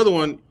 And the other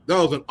one, that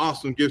was an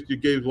awesome gift you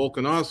gave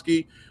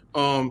Volkanovski.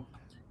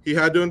 he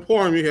had to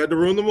inform me. He had to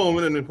ruin the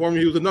moment and inform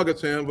me he was a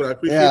Nuggets fan, but I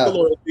appreciate the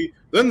loyalty.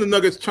 Then the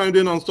Nuggets chimed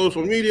in on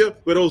social media,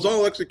 but it was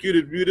all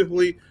executed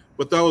beautifully.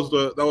 But that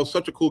was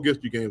such a cool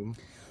gift you gave him.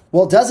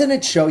 Well, doesn't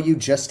it show you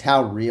just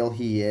how real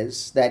he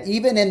is? That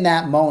even in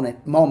that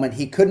moment,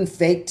 he couldn't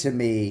fake to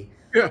me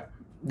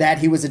that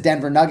he was a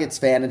Denver Nuggets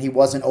fan and he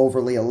wasn't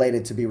overly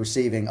elated to be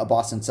receiving a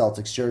Boston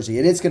Celtics jersey.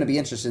 It is going to be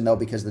interesting, though,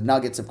 because the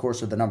Nuggets, of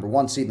course, are the number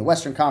 1 seed in the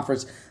Western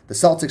Conference. The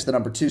Celtics, the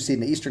number 2 seed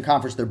in the Eastern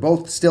Conference. They're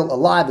both still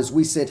alive as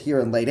we sit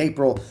here in late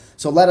April.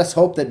 So let us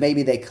hope that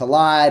maybe they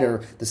collide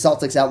or the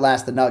Celtics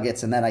outlast the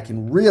Nuggets, and then I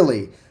can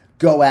really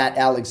go at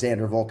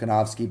Alexander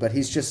Volkanovski. But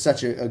he's just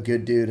such a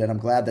good dude, and I'm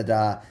glad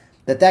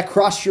that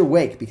crossed your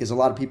wake, because a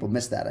lot of people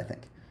missed that, I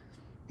think.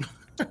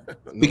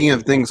 Speaking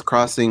of things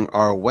crossing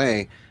our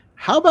way,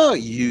 how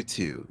about you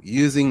two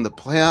using the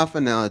playoff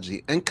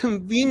analogy and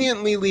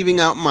conveniently leaving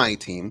out my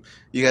team?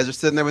 You guys are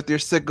sitting there with your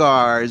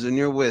cigars and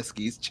your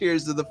whiskeys.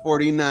 Cheers to the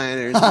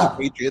 49ers, the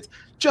Patriots.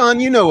 John,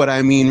 you know what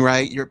I mean,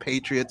 right? Your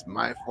Patriots,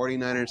 my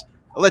 49ers.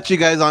 I'll let you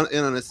guys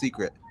in on a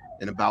secret.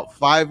 In about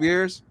 5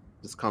 years,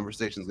 this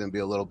conversation is going to be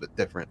a little bit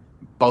different.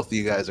 Both of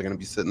you guys are going to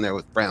be sitting there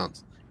with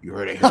Browns. You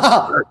heard it here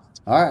first.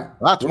 All right.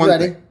 Well, that's one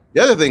thing.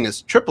 The other thing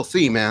is Triple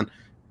C, man.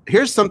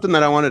 Here's something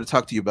that I wanted to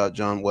talk to you about,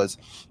 John, was,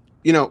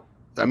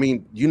 I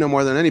mean, you know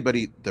more than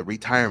anybody, the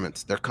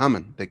retirements, they're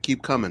coming. They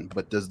keep coming.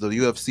 But does the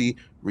UFC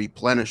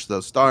replenish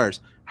those stars?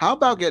 How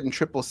about getting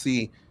Triple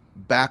C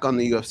back on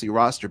the UFC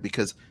roster?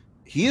 Because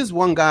he is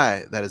one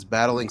guy that is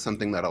battling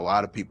something that a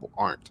lot of people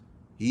aren't.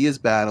 He is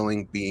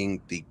battling being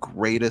the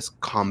greatest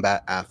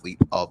combat athlete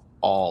of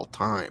all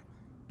time.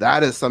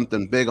 That is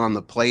something big on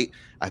the plate.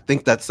 I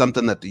think that's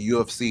something that the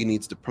UFC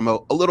needs to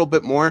promote a little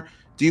bit more.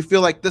 Do you feel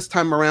like this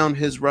time around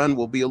his run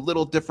will be a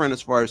little different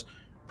as far as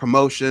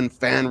promotion,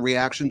 fan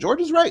reaction?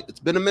 George is right. It's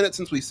been a minute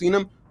since we've seen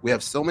him. We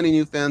have so many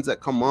new fans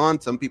that come on.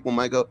 Some people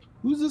might go,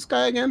 who's this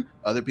guy again?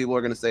 Other people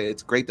are going to say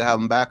it's great to have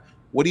him back.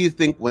 What do you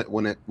think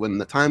when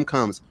the time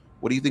comes?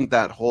 What do you think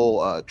that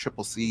whole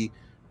Triple C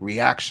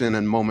reaction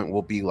and moment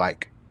will be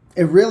like?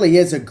 It really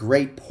is a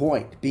great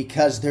point,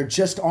 because there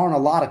just aren't a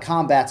lot of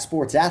combat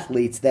sports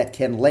athletes that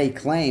can lay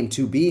claim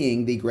to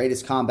being the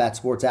greatest combat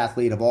sports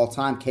athlete of all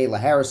time.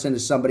 Kayla Harrison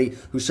is somebody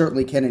who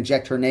certainly can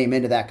inject her name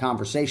into that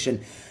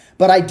conversation.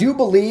 But I do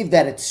believe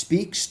that it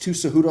speaks to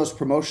Cejudo's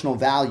promotional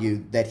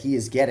value that he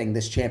is getting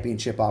this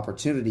championship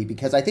opportunity,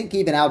 because I think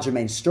even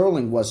Aljamain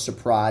Sterling was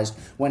surprised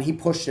when he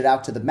pushed it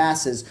out to the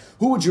masses.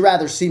 Who would you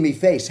rather see me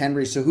face,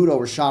 Henry Cejudo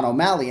or Sean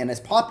O'Malley? And as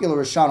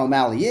popular as Sean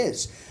O'Malley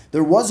is,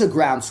 there was a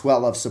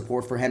groundswell of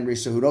support for Henry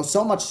Cejudo,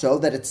 so much so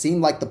that it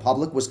seemed like the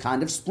public was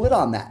kind of split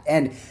on that.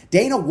 And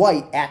Dana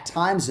White, at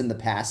times in the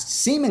past,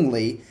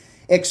 seemingly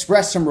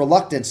expressed some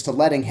reluctance to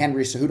letting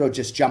Henry Cejudo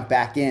just jump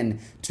back in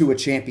to a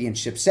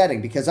championship setting,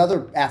 because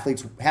other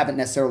athletes haven't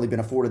necessarily been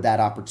afforded that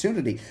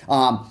opportunity.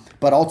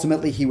 But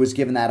ultimately, he was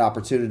given that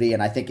opportunity,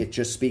 and I think it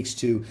just speaks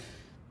to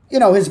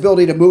his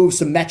ability to move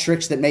some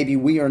metrics that maybe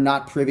we are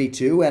not privy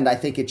to. And I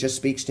think it just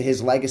speaks to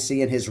his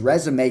legacy and his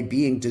resume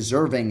being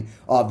deserving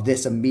of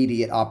this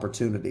immediate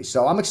opportunity.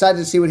 So I'm excited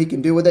to see what he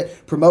can do with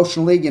it.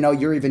 Promotionally,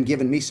 you're even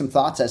giving me some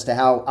thoughts as to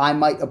how I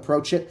might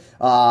approach it.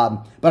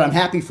 But I'm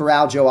happy for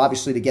Aljo,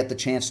 obviously, to get the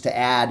chance to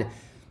add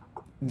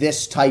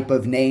this type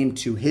of name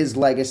to his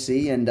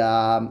legacy. And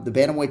the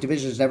bantamweight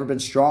division has never been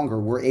stronger.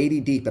 We're 80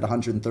 deep at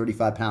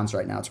 135 pounds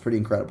right now. It's pretty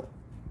incredible.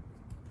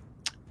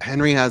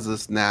 Henry has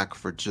this knack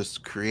for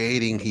just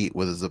creating heat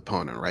with his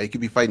opponent, right? He could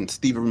be fighting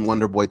Stephen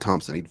Wonderboy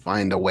Thompson. He'd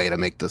find a way to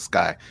make this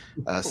guy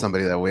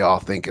somebody that we all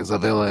think is a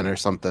villain or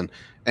something.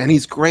 And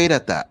he's great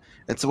at that.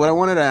 And so what I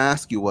wanted to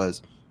ask you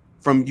was,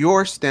 from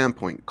your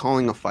standpoint,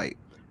 calling a fight,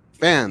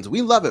 fans,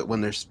 we love it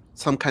when there's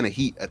some kind of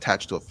heat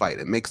attached to a fight.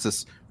 It makes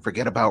us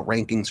forget about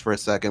rankings for a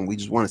second. We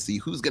just want to see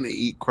who's going to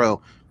eat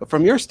crow. But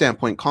from your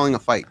standpoint, calling a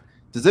fight,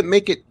 does it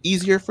make it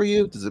easier for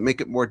you? Does it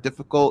make it more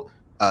difficult?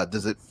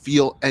 Does it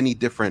feel any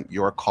different,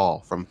 your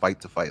call from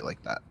fight to fight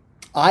like that?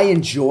 I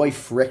enjoy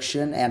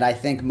friction, and I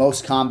think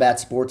most combat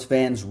sports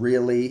fans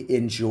really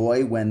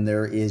enjoy when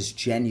there is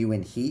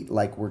genuine heat,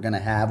 like we're going to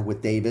have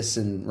with Davis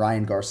and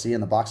Ryan Garcia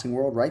in the boxing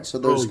world, right? So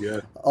there's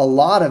a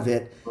lot of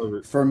it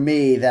for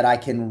me that I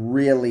can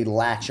really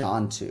latch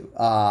onto.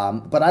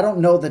 But I don't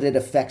know that it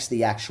affects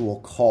the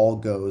actual call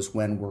goes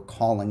when we're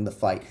calling the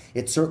fight.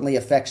 It certainly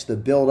affects the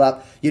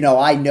build-up.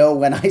 I know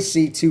when I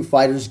see two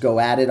fighters go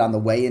at it on the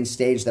weigh-in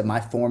stage that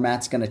my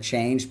format's going to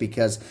change,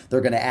 because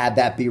they're going to add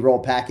that B-roll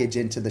package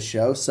into the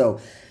show. So,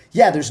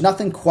 yeah, there's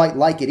nothing quite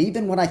like it.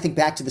 Even when I think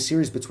back to the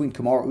series between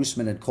Kamaru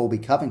Usman and Colby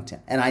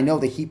Covington, and I know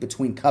the heat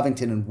between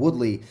Covington and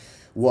Woodley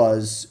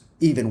was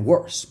even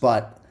worse,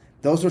 but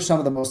those were some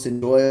of the most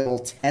enjoyable,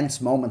 tense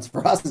moments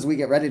for us as we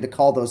get ready to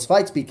call those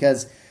fights,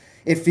 because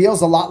it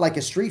feels a lot like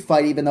a street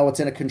fight, even though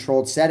it's in a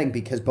controlled setting,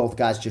 because both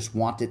guys just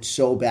want it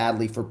so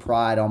badly for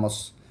pride,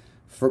 almost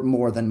for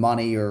more than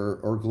money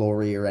or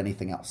glory or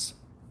anything else.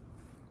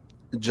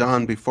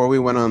 John, before we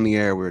went on the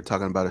air, we were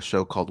talking about a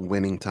show called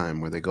Winning Time,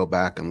 where they go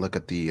back and look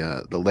at the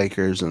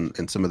Lakers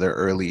and some of their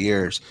early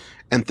years.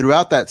 And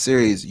throughout that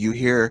series, you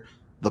hear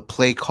the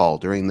play call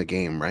during the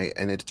game, right?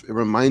 And it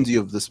reminds you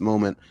of this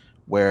moment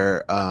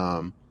where,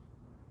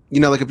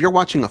 like if you're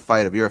watching a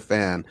fight, if you're a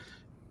fan,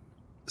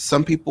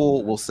 some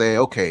people will say,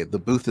 okay, the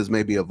booth has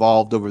maybe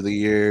evolved over the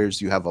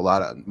years. You have a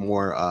lot of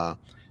more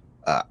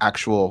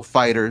actual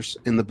fighters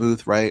in the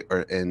booth, right?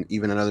 And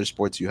even in other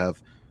sports, you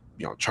have,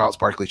 Charles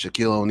Barkley,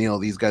 Shaquille O'Neal.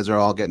 These guys are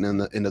all getting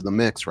into the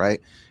mix,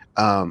 right?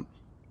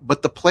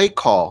 But the play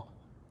call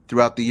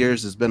throughout the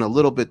years has been a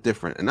little bit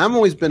different, and I've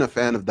always been a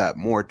fan of that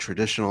more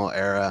traditional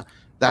era.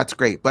 That's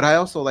great, but I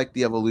also like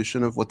the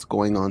evolution of what's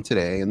going on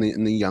today in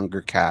the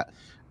younger cat.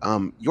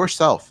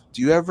 Yourself,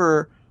 do you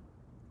ever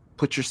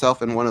put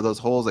yourself in one of those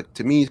holes? Like,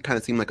 to me, it kind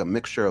of seemed like a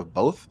mixture of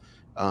both.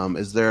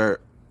 Is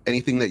there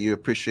anything that you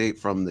appreciate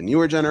from the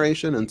newer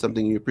generation and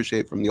something you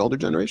appreciate from the older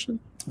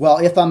generation? Well,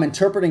 if I'm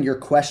interpreting your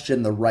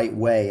question the right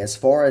way, as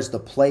far as the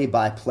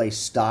play-by-play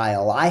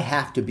style, I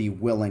have to be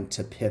willing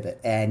to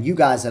pivot. And you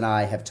guys and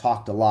I have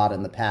talked a lot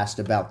in the past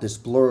about this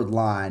blurred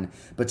line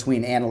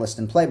between analyst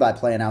and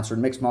play-by-play announcer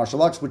in mixed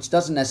martial arts, which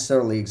doesn't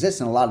necessarily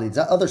exist in a lot of these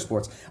other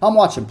sports. I'm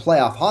watching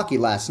playoff hockey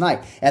last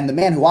night, and the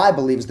man who I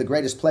believe is the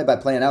greatest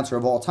play-by-play announcer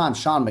of all time,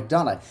 Sean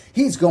McDonough,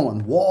 he's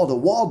going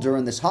wall-to-wall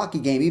during this hockey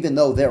game, even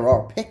though there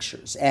are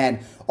pictures.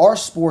 And our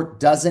sport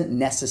doesn't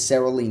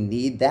necessarily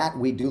need that.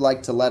 We do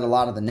like to let a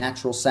lot of the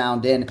natural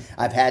sound in.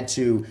 I've had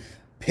to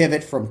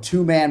pivot from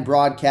 2-man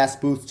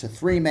broadcast booths to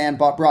 3-man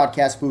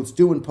broadcast booths,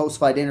 doing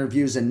post-fight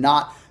interviews, and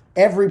not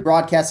every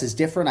broadcast is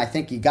different. I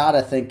think you got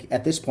to think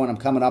at this point I'm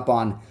coming up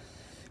on,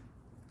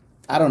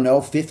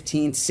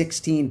 15,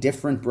 16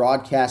 different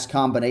broadcast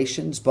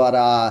combinations, but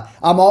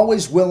I'm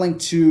always willing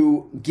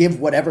to give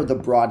whatever the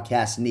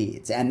broadcast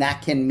needs, and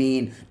that can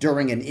mean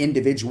during an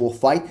individual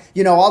fight.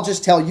 I'll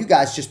just tell you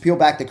guys, just peel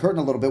back the curtain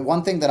a little bit.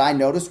 One thing that I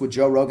noticed with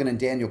Joe Rogan and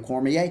Daniel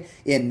Cormier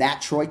in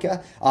that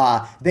troika,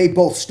 they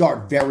both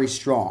start very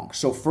strong.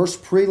 So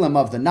first prelim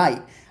of the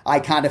night, I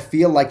kind of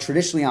feel like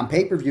traditionally on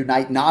pay-per-view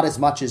night, not as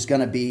much is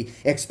going to be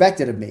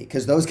expected of me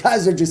because those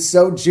guys are just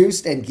so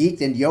juiced and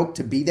geeked and yoked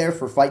to be there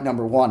for fight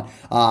number one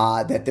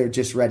that they're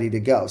just ready to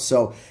go.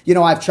 So,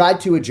 I've tried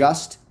to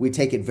adjust. We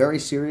take it very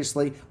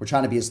seriously. We're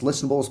trying to be as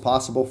listenable as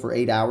possible for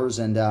 8 hours,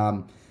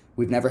 and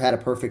we've never had a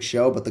perfect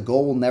show, but the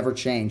goal will never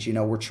change.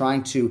 We're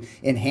trying to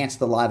enhance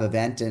the live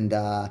event,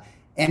 and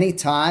any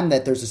time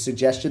that there's a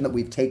suggestion that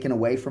we've taken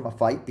away from a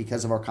fight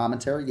because of our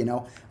commentary,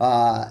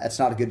 that's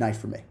not a good night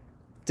for me.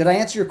 Did I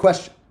answer your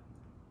question?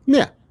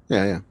 Yeah.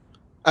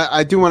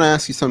 I do want to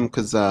ask you something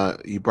because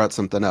you brought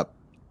something up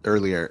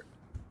earlier.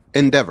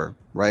 Endeavor,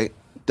 right?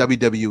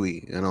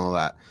 WWE and all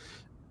that.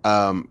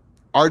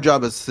 Our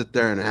job is to sit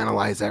there and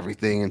analyze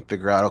everything and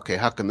figure out, okay,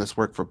 how can this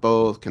work for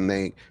both? Can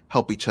they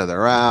help each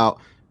other out?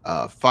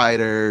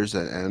 Fighters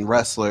and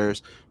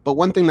wrestlers. But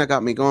one thing that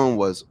got me going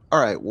was, all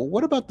right, well,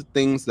 what about the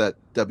things that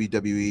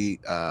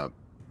WWE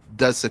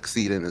does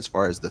succeed in as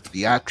far as the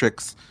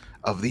theatrics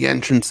of the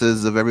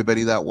entrances of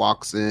everybody that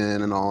walks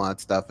in and all that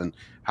stuff and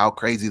how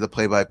crazy the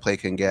play-by-play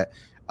can get.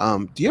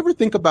 Do you ever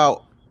think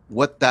about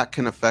what that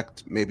can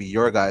affect maybe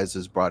your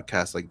guys'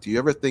 broadcast? Like, do you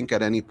ever think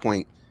at any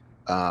point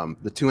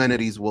the two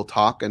entities will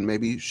talk and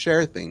maybe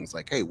share things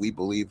like, hey, we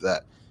believe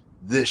that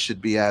this should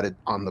be added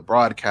on the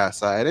broadcast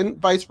side and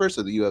vice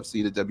versa, the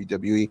UFC to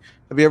WWE?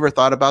 Have you ever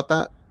thought about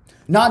that?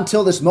 Not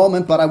until this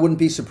moment, but I wouldn't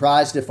be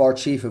surprised if our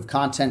chief of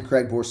content,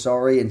 Craig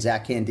Borsari, and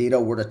Zach Candido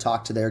were to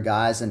talk to their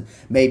guys and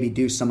maybe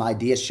do some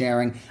idea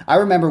sharing. I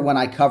remember when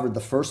I covered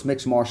the first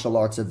mixed martial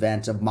arts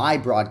event of my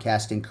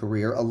broadcasting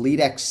career, Elite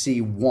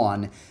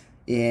XC1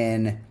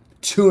 in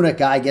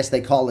Tunica, I guess they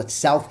call it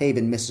South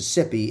Haven,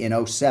 Mississippi in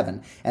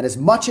 2007. And as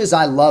much as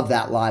I love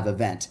that live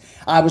event,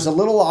 I was a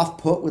little off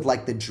put with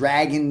like the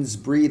dragons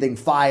breathing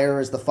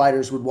fire as the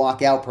fighters would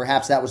walk out.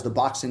 Perhaps that was the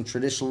boxing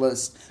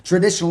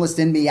traditionalist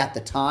in me at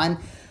the time.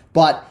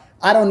 But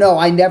I don't know.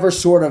 I never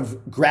sort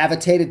of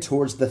gravitated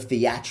towards the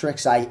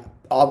theatrics.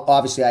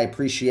 Obviously, I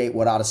appreciate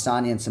what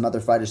Adesanya and some other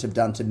fighters have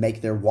done to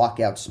make their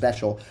walkout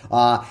special.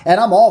 And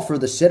I'm all for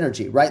the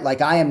synergy, right? Like,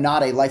 I am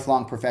not a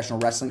lifelong professional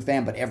wrestling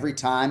fan, but every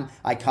time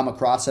I come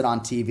across it on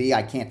TV,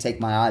 I can't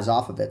take my eyes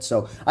off of it.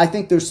 So I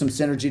think there's some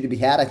synergy to be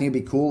had. I think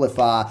it'd be cool if,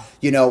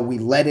 we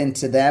led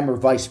into them or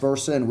vice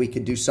versa, and we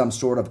could do some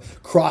sort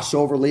of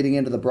crossover leading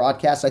into the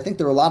broadcast. I think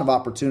there are a lot of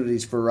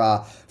opportunities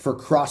for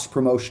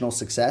cross-promotional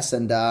success,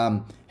 and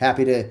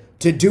happy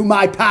to do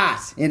my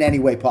part in any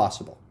way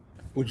possible.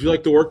 Would you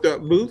like to work that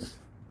booth?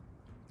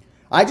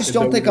 I just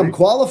don't think I'm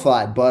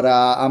qualified, but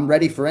I'm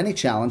ready for any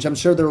challenge. I'm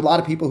sure there are a lot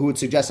of people who would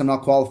suggest I'm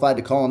not qualified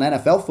to call an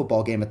NFL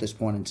football game at this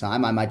point in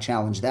time. I might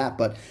challenge that.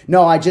 But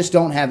no, I just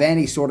don't have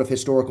any sort of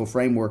historical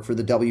framework for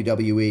the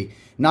WWE,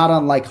 not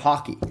unlike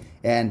hockey.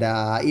 And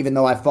even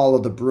though I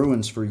followed the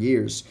Bruins for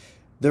years,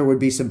 there would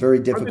be some very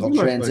difficult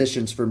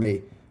transitions for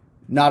me.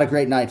 Not a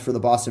great night for the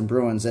Boston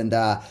Bruins. And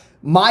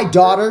my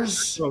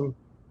daughters... Oh,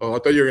 I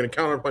thought you were going to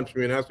counterpunch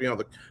me and ask me how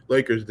the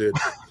Lakers did.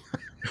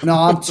 No,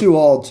 I'm too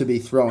old to be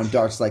throwing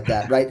darts like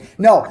that, right?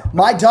 No,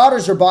 my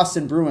daughters are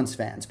Boston Bruins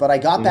fans, but I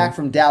got back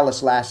from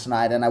Dallas last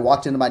night, and I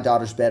walked into my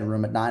daughter's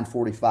bedroom at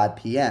 9:45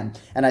 p.m.,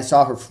 and I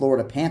saw her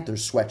Florida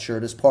Panthers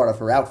sweatshirt as part of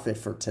her outfit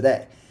for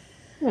today.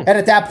 And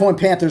at that point,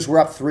 Panthers were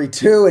up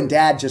 3-2, and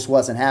Dad just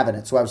wasn't having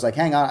it. So I was like,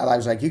 hang on. I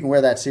was like, you can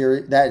wear that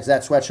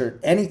sweatshirt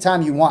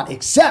anytime you want,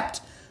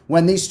 except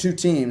when these two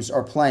teams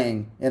are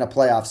playing in a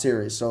playoff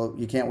series. So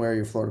you can't wear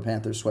your Florida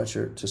Panthers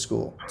sweatshirt to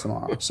school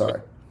tomorrow.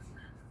 Sorry.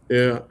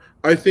 Yeah,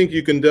 I think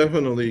you can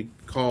definitely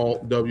call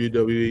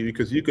WWE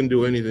because you can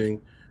do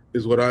anything,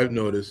 is what I've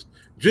noticed.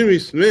 Jimmy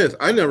Smith,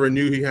 I never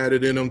knew he had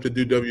it in him to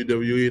do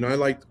WWE,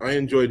 and I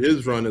enjoyed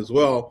his run as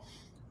well.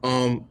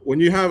 When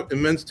you have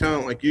immense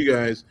talent like you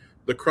guys,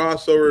 the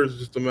crossover is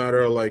just a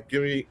matter of like,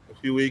 give me a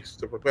few weeks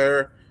to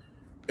prepare,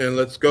 and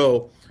let's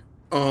go.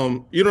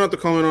 You don't have to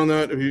comment on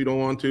that if you don't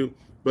want to.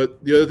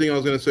 But the other thing I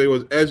was going to say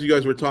was, as you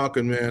guys were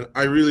talking, man,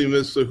 I really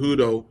miss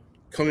Cejudo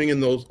coming in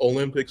those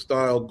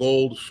Olympic-style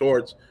gold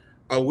shorts.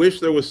 I wish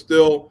there was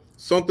still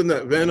something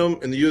that Venom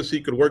and the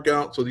UFC could work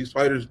out so these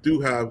fighters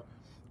do have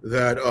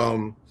that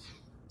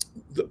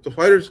the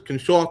fighters can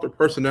show off their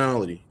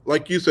personality.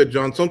 Like you said,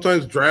 John,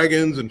 sometimes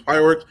dragons and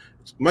fireworks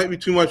might be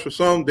too much for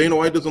some. Dana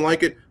White doesn't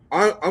like it.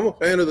 I'm a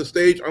fan of the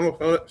stage. I'm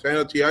a fan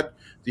of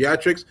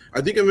theatrics.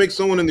 I think it makes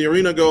someone in the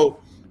arena go,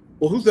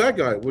 well, who's that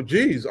guy? Well,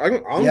 geez,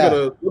 I'm going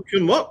to look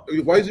him up.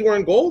 Why is he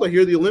wearing gold? I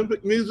hear the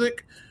Olympic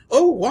music.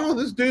 Oh, wow,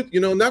 this dude,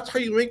 and that's how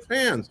you make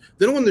fans.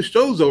 Then when the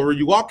show's over,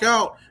 you walk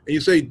out and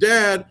you say,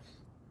 Dad,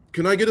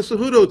 can I get a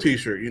Cejudo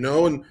t-shirt,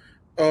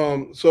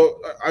 And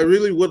so I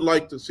really would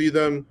like to see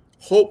them,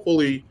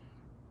 hopefully,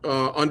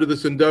 under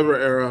this Endeavor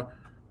era,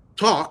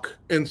 talk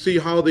and see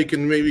how they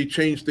can maybe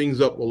change things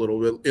up a little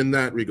bit in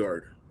that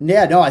regard.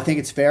 Yeah, no, I think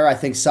it's fair. I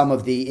think some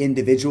of the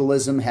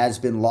individualism has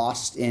been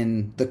lost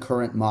in the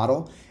current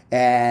model.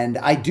 And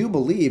I do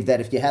believe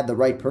that if you had the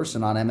right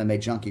person on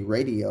MMA Junkie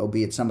Radio,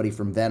 be it somebody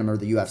from Venom or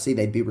the UFC,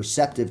 they'd be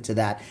receptive to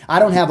that. I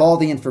don't have all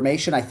the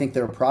information. I think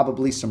there are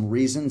probably some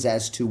reasons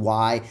as to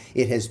why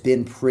it has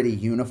been pretty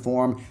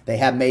uniform. They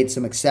have made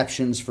some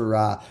exceptions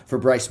for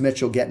Bryce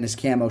Mitchell getting his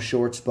camo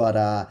shorts,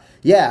 but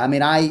yeah, I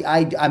mean,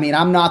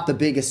 I'm not the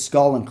biggest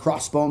skull and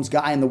crossbones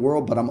guy in the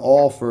world, but I'm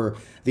all for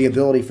the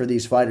ability for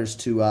these fighters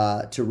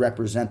to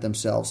represent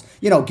themselves.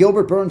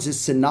 Gilbert Burns is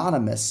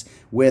synonymous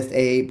with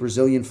a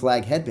Brazilian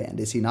flag headband,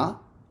 is he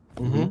not?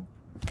 Mm-hmm.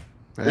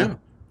 Yeah.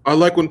 I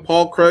like when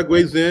Paul Craig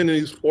weighs in and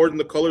he's sporting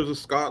the colors of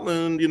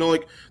Scotland.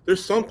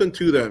 There's something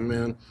to that,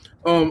 man.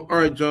 All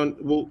right, John,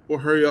 we'll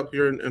hurry up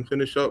here and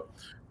finish up.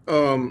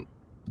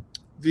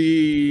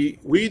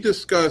 We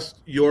discussed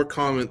your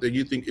comment that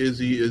you think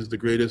Izzy is the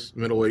greatest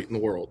middleweight in the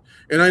world.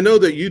 And I know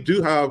that you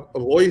do have a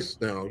voice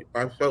now.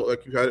 I felt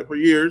like you've had it for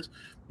years.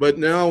 But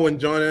now when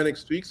Jon Anik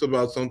speaks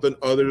about something,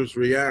 others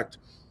react.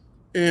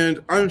 And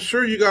I'm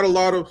sure you got a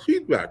lot of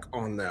feedback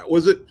on that.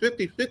 Was it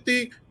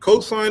 50-50?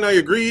 Cosign, I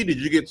agree. Did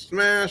you get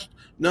smashed?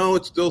 No,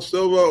 it's still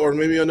Silva or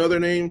maybe another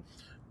name.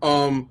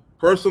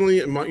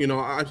 Personally,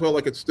 I felt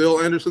like it's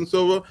still Anderson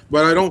Silva,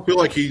 but I don't feel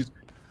like he's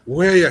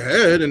way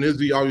ahead, and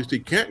Izzy obviously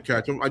can't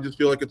catch him. I just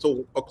feel like it's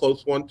a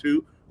close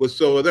 1-2 with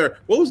Silva there.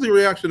 What was the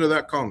reaction to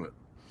that comment?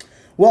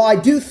 Well, I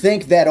do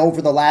think that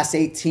over the last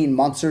 18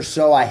 months or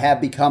so, I have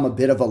become a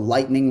bit of a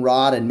lightning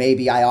rod, and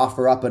maybe I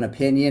offer up an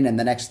opinion, and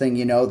the next thing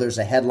you know, there's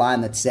a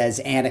headline that says,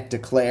 Anik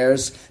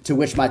declares, to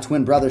which my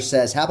twin brother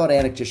says, how about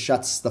Anik just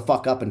shuts the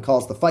fuck up and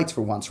calls the fights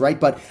for once, right?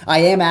 But I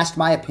am asked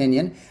my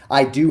opinion.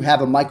 I do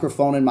have a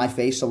microphone in my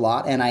face a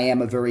lot, and I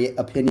am a very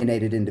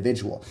opinionated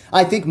individual.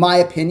 I think my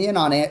opinion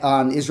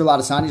on Israel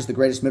Adesanya is the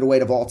greatest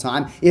middleweight of all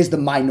time is the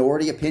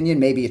minority opinion.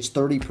 Maybe it's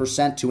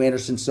 30% to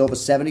Anderson Silva,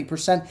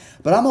 70%,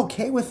 but I'm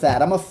okay with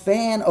that. I'm a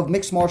fan of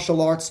mixed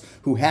martial arts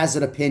who has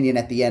an opinion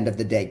at the end of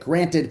the day.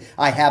 Granted,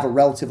 I have a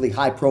relatively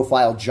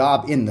high-profile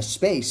job in the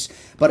space,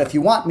 but if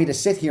you want me to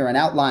sit here and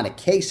outline a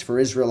case for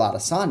Israel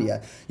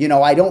Adesanya,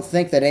 I don't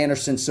think that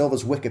Anderson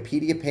Silva's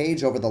Wikipedia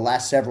page over the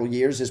last several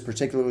years is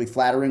particularly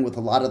flattering with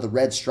a lot of the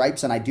red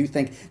stripes, and I do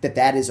think that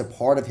that is a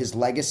part of his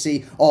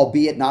legacy,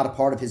 albeit not a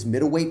part of his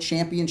middleweight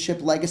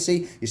championship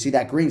legacy. You see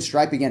that green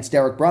stripe against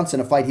Derek Brunson,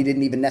 a fight he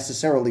didn't even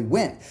necessarily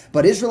win.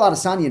 But Israel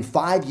Adesanya in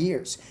 5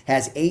 years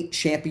has 8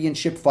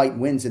 championship fight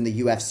wins in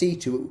the UFC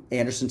to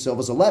Anderson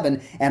Silva's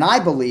 11, and I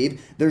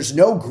believe there's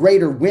no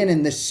greater win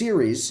in this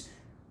series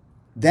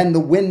than the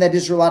win that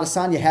Israel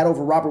Adesanya had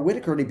over Robert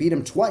Whittaker, and he beat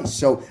him twice.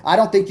 So I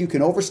don't think you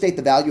can overstate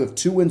the value of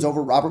 2 wins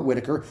over Robert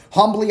Whittaker.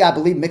 Humbly, I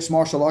believe mixed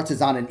martial arts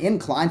is on an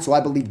incline, so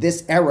I believe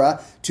this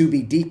era to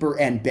be deeper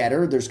and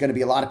better. There's going to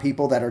be a lot of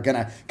people that are going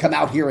to come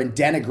out here and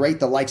denigrate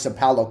the likes of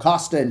Paulo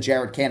Costa and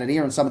Jared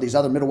Cannonier and some of these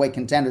other middleweight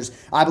contenders.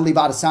 I believe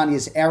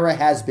Adesanya's era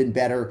has been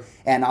better,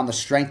 and on the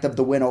strength of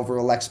the win over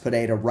Alex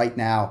Pineda right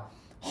now,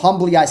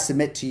 humbly, I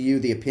submit to you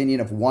the opinion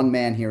of one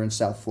man here in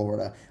South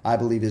Florida. I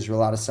believe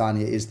Israel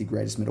Adesanya is the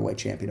greatest middleweight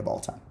champion of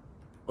all time.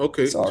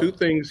 Okay, Two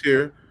things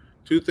here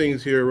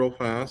real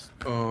fast.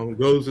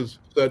 Rose is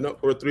setting up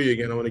for a 3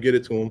 again. I want to get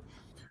it to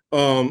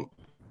him.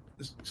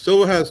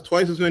 Silva has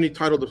twice as many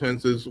title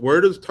defenses. Where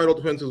does title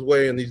defenses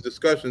weigh in these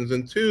discussions?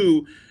 And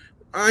 2,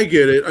 I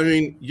get it. I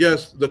mean,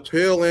 yes, the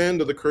tail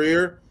end of the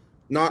career,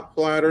 not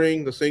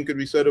flattering. The same could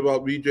be said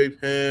about BJ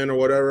Penn or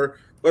whatever.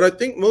 But I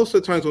think most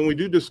of the times when we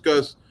do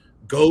discuss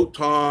GOAT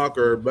talk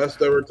or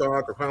best ever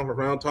talk or pound for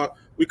pound talk,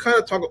 we kind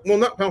of talk, well,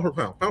 not pound for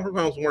pound. Pound for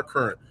pound is more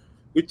current.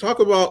 We talk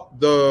about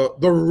the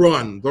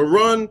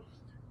run,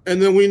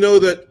 and then we know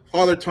that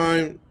Father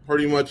Time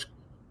pretty much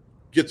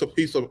gets a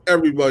piece of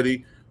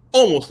everybody,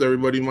 almost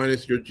everybody,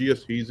 minus your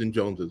GSPs and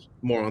Joneses.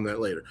 More on that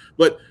later.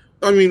 But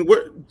I mean,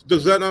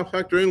 does that not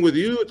factor in with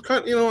you? It's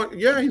kind of,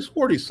 yeah, he's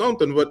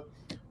 40-something, but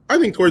I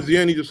think towards the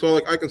end he just felt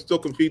like I can still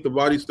compete. The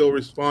body's still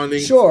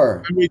responding.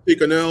 Sure. I may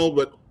take an L,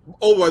 but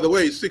by the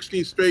way,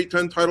 16 straight,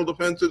 10 title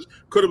defenses.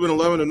 Could have been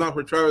 11 if not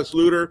for Travis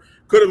Lutter.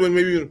 Could have been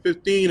maybe even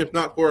 15 if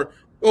not for,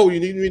 you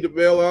need me to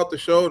bail out the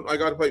show. I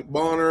got to fight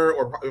Bonner,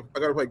 or I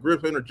got to fight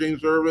Griffin or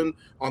James Irvin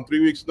on 3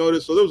 weeks'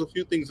 notice. So there was a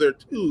few things there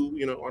too.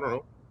 I don't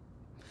know.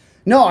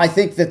 No, I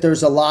think that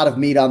there's a lot of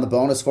meat on the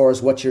bone as far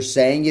as what you're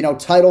saying.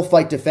 Title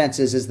fight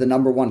defenses is the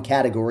number one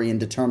category in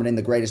determining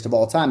the greatest of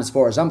all time as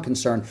far as I'm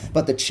concerned.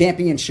 But the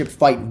championship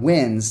fight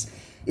wins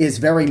is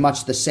very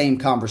much the same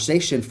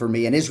conversation for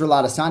me. And Israel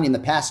Adesanya in the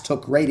past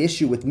took great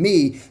issue with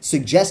me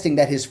suggesting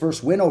that his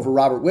first win over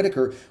Robert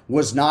Whittaker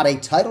was not a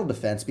title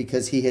defense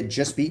because he had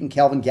just beaten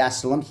Kelvin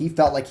Gastelum. He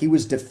felt like he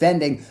was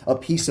defending a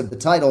piece of the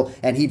title,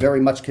 and he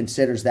very much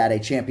considers that a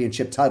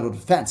championship title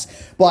defense.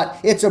 But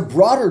it's a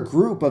broader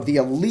group of the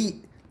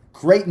elite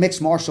great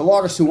mixed martial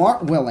artists who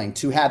aren't willing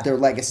to have their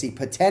legacy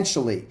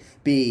potentially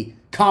be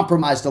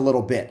compromised a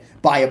little bit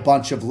by a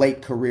bunch of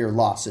late career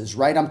losses,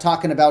 right? I'm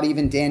talking about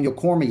even Daniel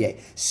Cormier.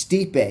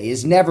 Stipe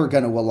is never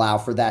going to allow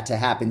for that to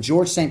happen.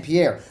 George St.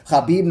 Pierre,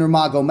 Khabib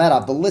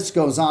Nurmagomedov, the list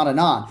goes on and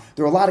on.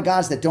 There are a lot of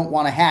guys that don't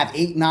want to have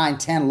 8, 9,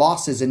 10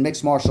 losses in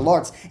mixed martial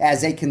arts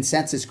as a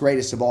consensus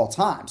greatest of all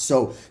time.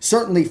 So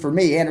certainly for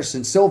me,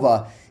 Anderson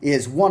Silva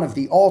is one of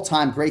the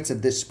all-time greats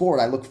of this sport.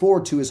 I look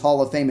forward to his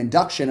Hall of Fame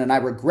induction, and I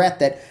regret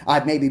that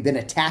I've maybe been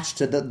attached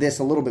to this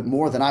a little bit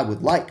more than I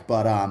would like,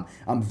 but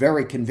I'm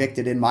very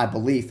convicted in my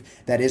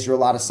belief that Israel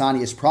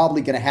Adesanya is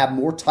probably going to have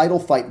more title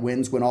fight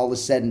wins when all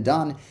is said and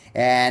done,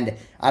 and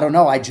I don't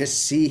know, I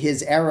just see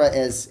his era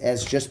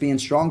as just being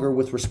stronger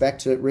with respect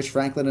to Rich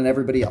Franklin and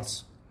everybody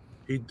else.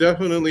 He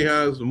definitely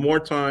has more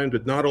time to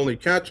not only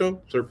catch him,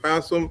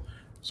 surpass them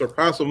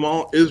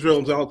all.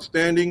 Israel's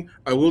outstanding.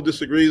 I will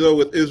disagree, though,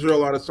 with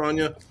Israel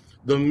Adesanya.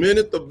 The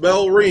minute the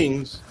bell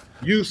rings,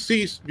 you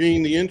cease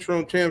being the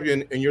interim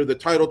champion, and you're the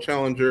title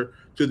challenger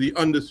to the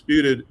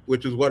undisputed,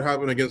 which is what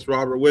happened against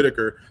Robert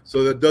Whittaker.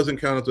 So that doesn't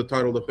count as a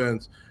title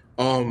defense.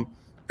 And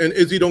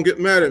Izzy, don't get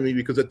mad at me,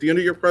 because at the end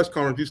of your press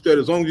conference, you said,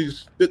 as long as you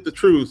spit the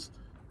truth,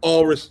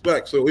 all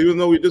respect. So even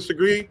though we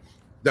disagree,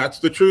 that's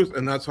the truth,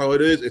 and that's how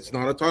it is. It's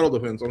not a title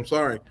defense. I'm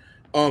sorry.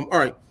 All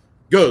right.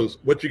 Goes,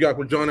 what you got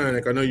for Jon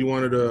Anik? I know you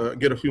wanted to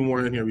get a few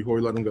more in here before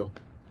we let him go.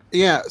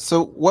 Yeah,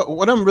 so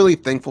what I'm really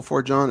thankful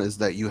for, John, is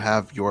that you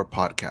have your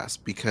podcast,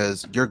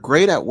 because you're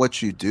great at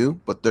what you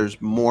do, but there's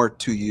more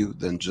to you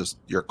than just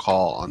your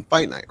call on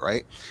fight night,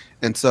 right?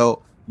 And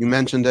so you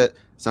mentioned it.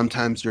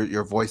 Sometimes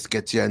your voice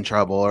gets you in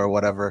trouble or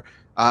whatever.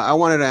 I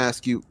wanted to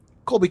ask you,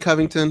 Colby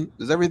Covington,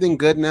 is everything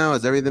good now?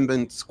 Has everything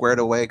been squared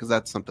away? Because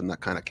that's something that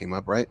kind of came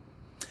up, right?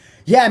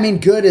 Yeah, I mean,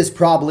 good is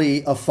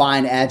probably a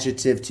fine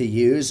adjective to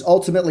use.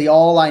 Ultimately,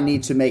 all I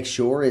need to make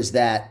sure is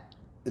that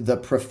the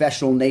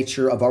professional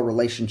nature of our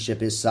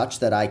relationship is such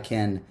that I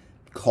can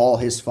call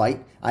his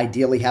fight,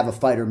 ideally have a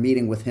fighter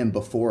meeting with him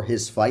before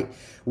his fight.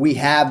 We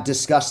have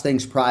discussed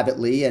things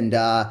privately, and,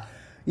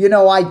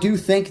 I do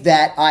think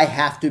that I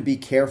have to be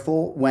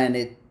careful when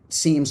it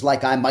seems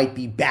like I might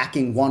be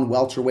backing one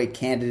welterweight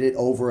candidate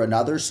over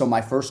another. So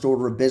my first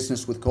order of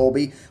business with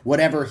Colby,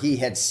 whatever he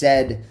had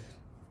said,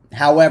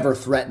 however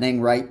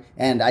threatening, right?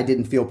 And I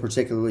didn't feel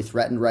particularly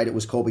threatened, right? It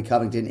was Colby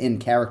Covington in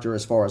character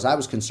as far as I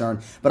was concerned.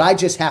 But I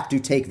just have to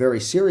take very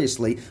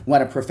seriously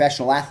when a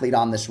professional athlete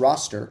on this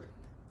roster,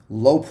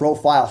 low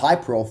profile, high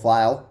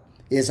profile,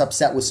 is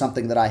upset with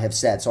something that I have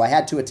said. So I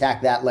had to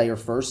attack that layer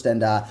first.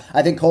 And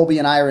I think Colby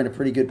and I are in a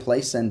pretty good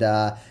place. And,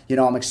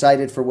 I'm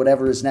excited for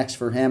whatever is next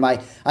for him.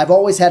 I've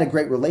always had a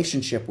great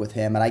relationship with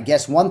him. And I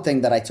guess one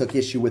thing that I took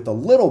issue with a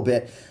little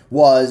bit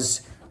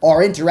was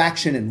our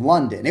interaction in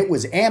London. It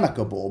was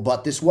amicable,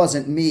 but this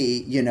wasn't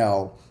me,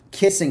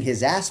 kissing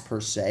his ass per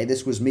se.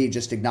 This was me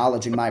just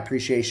acknowledging my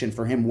appreciation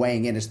for him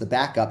weighing in as the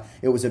backup.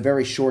 It was a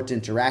very short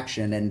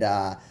interaction, and,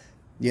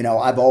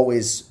 I've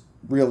always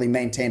really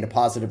maintained a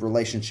positive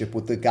relationship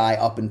with the guy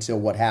up until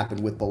what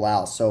happened with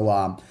Bilal. So,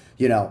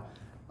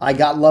 I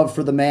got love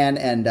for the man,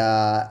 and,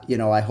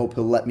 I hope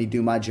he'll let me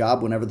do my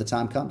job whenever the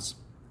time comes.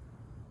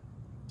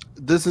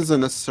 This isn't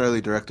necessarily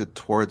directed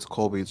towards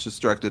Colby. It's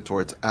just directed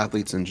towards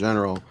athletes in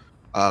general.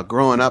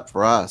 Growing up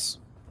for us,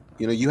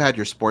 you had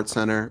your sports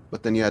center,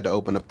 but then you had to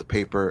open up the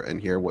paper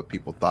and hear what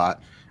people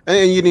thought.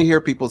 And you didn't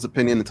hear people's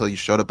opinion until you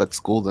showed up at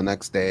school the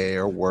next day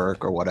or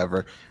work or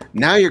whatever.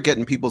 Now you're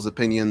getting people's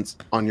opinions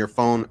on your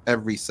phone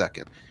every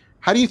second.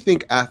 How do you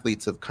think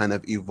athletes have kind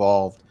of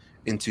evolved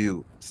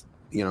into,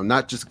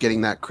 not just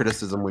getting that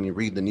criticism when you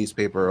read the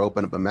newspaper or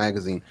open up a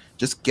magazine,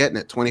 just getting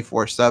it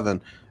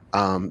 24/7?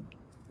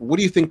 What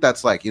do you think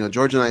that's like?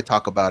 George and I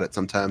talk about it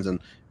sometimes,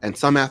 and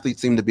some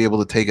athletes seem to be able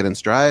to take it in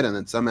stride, and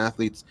then some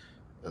athletes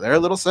they're a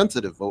little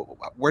sensitive.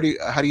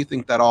 How do you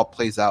think that all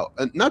plays out?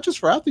 And not just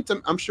for athletes.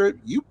 I'm sure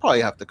you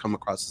probably have to come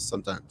across this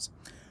sometimes.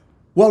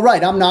 Well,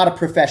 right. I'm not a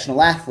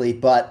professional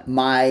athlete, but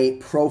my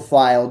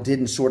profile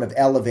didn't sort of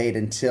elevate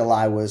until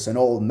I was an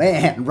old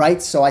man,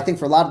 right? So I think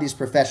for a lot of these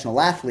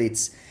professional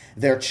athletes,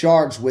 they're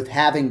charged with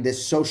having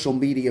this social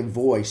media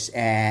voice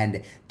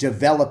and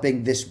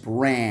developing this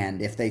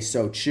brand if they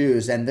so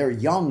choose. And they're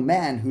young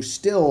men who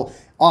still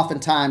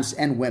oftentimes,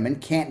 and women,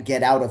 can't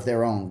get out of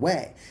their own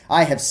way.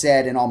 I have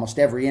said in almost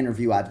every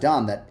interview I've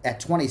done that at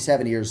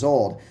 27 years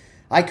old,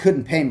 I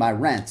couldn't pay my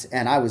rent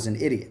and I was an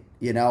idiot.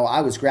 You know, I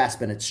was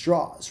grasping at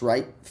straws,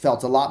 right?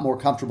 Felt a lot more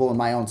comfortable in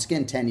my own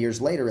skin 10 years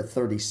later at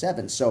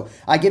 37. So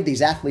I give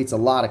these athletes a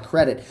lot of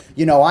credit.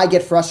 You know, I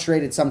get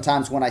frustrated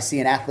sometimes when I see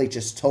an athlete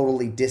just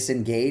totally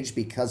disengaged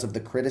because of the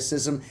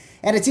criticism.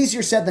 And it's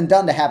easier said than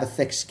done to have a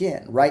thick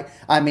skin, right?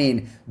 I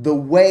mean, the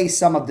way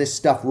some of this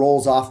stuff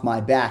rolls off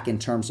my back in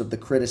terms of the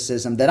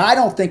criticism that I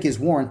don't think is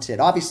warranted.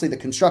 Obviously, the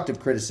constructive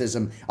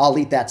criticism, I'll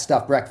eat that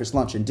stuff breakfast,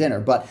 lunch, and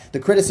dinner. But the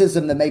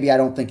criticism that maybe I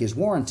don't think is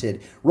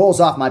warranted rolls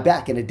off my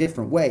back in a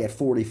different way at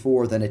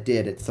 44 than it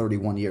did at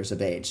 31 years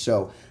of age.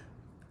 So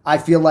I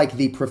feel like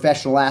the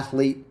professional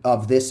athlete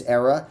of this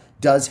era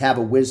does have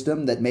a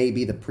wisdom that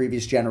maybe the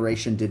previous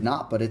generation did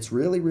not, but it's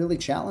really, really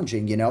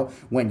challenging, you know,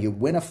 when you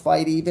win a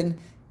fight even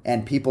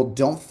and people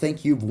don't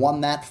think you've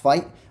won that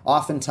fight.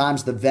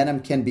 Oftentimes the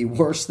venom can be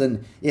worse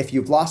than if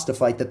you've lost a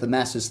fight that the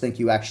masses think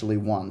you actually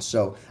won.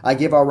 So I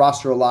give our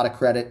roster a lot of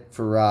credit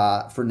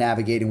for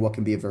navigating what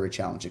can be a very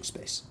challenging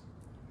space.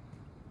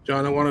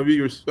 Jon, I want to be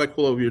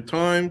respectful of your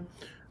time.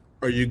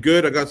 Are you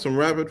good? I got some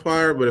rapid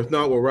fire, but if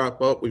not, we'll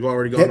wrap up. We've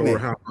already gone over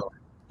half hour.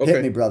 Okay.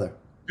 Hit me, brother.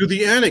 Do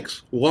the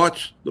Aniks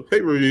watch the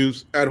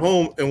pay-per-views at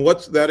home, and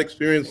what's that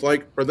experience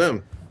like for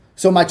them?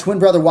 So my twin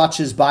brother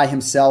watches by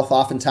himself.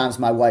 Oftentimes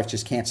my wife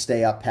just can't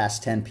stay up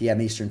past 10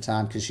 p.m. Eastern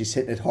time because she's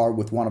hitting it hard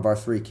with one of our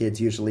 3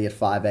 kids, usually at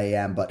 5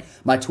 a.m. But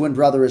my twin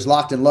brother is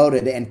locked and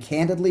loaded. And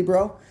candidly,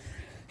 bro,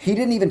 he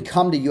didn't even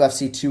come to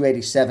UFC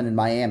 287 in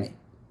Miami,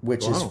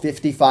 which is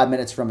 55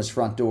 minutes from his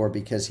front door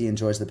because he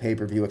enjoys the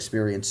pay-per-view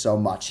experience so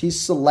much. He's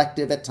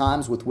selective at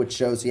times with which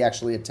shows he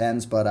actually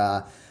attends,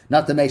 but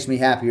nothing makes me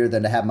happier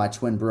than to have my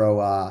twin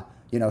bro,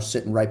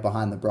 sitting right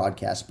behind the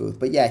broadcast booth.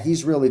 But yeah,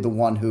 he's really the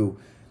one who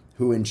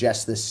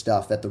ingest this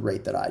stuff at the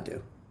rate that I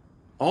do.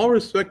 All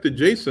respect to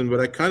Jason, but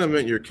I kind of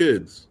meant your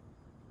kids.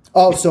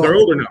 Oh, so they're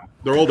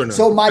older now.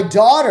 So my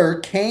daughter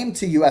came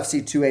to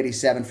UFC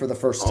 287 for the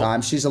first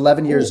time. She's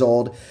 11 years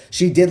old.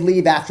 She did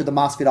leave after the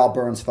Masvidal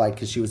Burns fight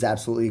because she was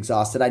absolutely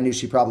exhausted. I knew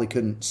she probably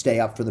couldn't stay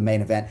up for the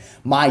main event.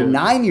 My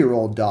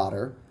 9-year-old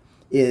daughter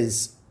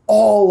is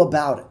all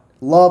about it.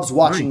 Loves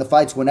watching the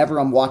fights whenever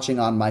I'm watching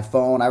on my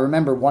phone. I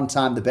remember one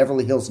time the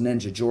Beverly Hills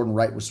Ninja, Jordan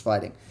Wright, was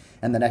fighting.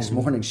 And the next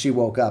morning she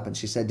woke up and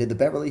she said, "Did the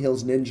Beverly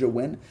Hills Ninja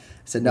win?" I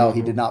said, "No,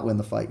 he did not win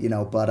the fight."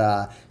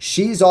 But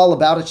she's all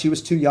about it. She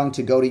was too young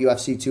to go to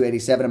UFC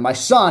 287. And my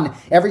son,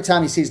 every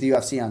time he sees the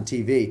UFC on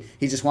TV,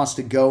 he just wants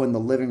to go in the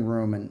living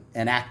room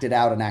and act it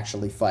out and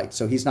actually fight.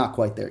 So he's not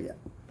quite there yet.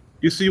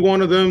 You see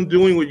one of them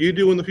doing what you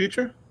do in the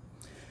future?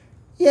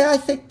 Yeah, I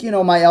think,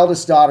 my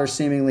eldest daughter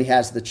seemingly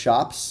has the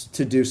chops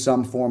to do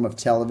some form of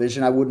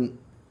television. I wouldn't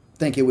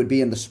think it would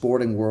be in the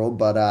sporting world,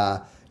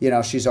 but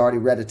she's already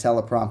read a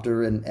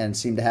teleprompter and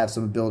seemed to have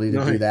some ability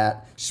to do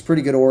that. She's a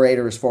pretty good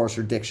orator as far as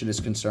her diction is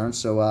concerned,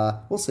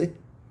 so we'll see.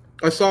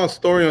 I saw a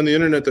story on the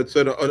internet that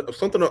said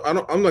something. I'm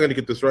not going to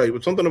get this right,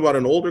 but something about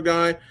an older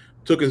guy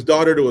took his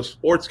daughter to a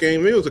sports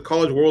game. Maybe it was a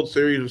College World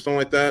Series or something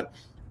like that.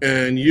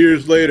 And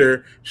years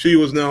later, she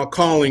was now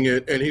calling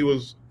it, and he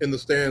was in the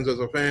stands as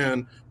a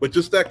fan. But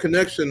just that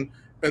connection,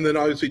 and then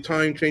obviously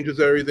time changes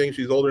everything.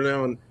 She's older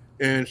now,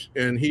 and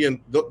he and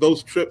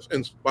those trips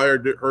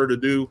inspired her to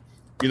do.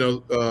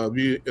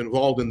 Be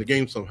involved in the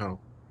game somehow.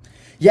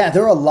 Yeah,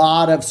 there are a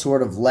lot of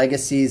sort of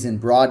legacies in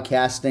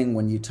broadcasting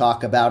when you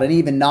talk about, and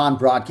even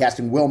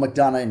non-broadcasting, Will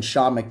McDonough and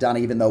Sean McDonough,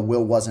 even though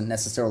Will wasn't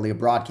necessarily a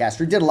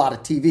broadcaster. He did a lot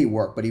of TV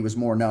work, but he was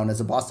more known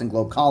as a Boston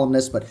Globe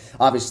columnist. But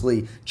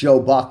obviously Joe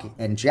Buck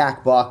and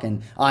Jack Buck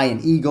and Ian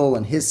Eagle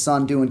and his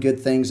son doing good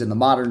things in the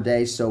modern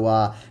day.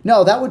 So,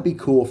 no, that would be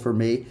cool for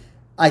me.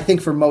 I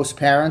think for most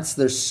parents,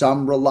 there's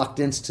some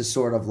reluctance to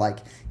sort of like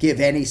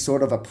give any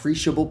sort of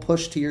appreciable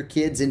push to your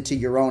kids into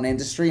your own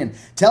industry. And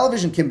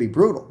television can be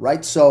brutal,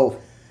 right? So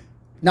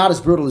not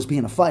as brutal as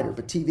being a fighter,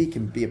 but TV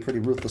can be a pretty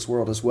ruthless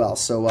world as well.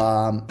 So,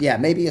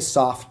 maybe a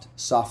soft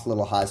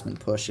little Heisman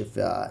push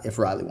if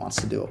Riley wants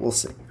to do it. We'll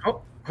see.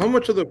 How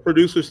much are the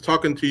producers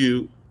talking to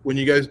you when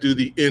you guys do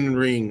the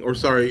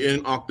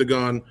in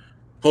octagon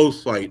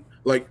post-fight?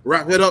 Like,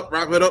 wrap it up,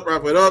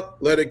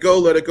 let it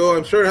go.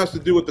 I'm sure it has to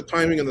do with the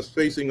timing and the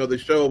spacing of the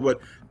show,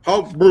 but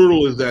how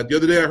brutal is that? The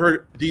other day I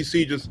heard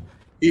DC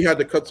he had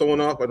to cut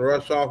someone off and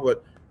rush off,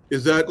 but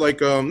is that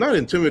like, not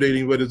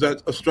intimidating, but is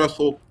that a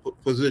stressful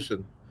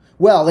position?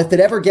 Well, if it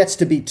ever gets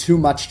to be too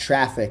much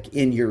traffic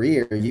in your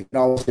ear, you can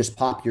always just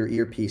pop your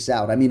earpiece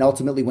out. I mean,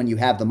 ultimately, when you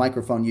have the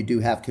microphone, you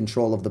do have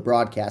control of the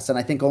broadcast. And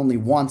I think only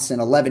once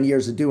in 11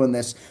 years of doing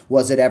this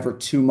was it ever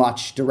too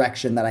much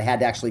direction that I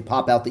had to actually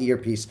pop out the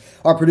earpiece.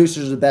 Our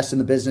producers are the best in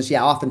the business.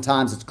 Yeah,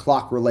 oftentimes it's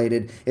clock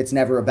related. It's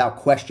never about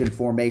question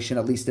formation,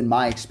 at least in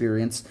my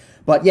experience.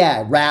 But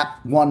yeah,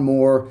 rap, one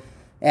more.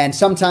 And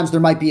sometimes there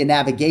might be a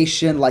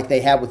navigation like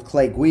they had with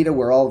Clay Guida,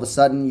 where all of a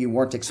sudden you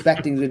weren't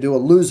expecting to do a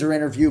loser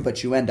interview,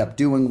 but you end up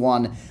doing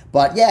one.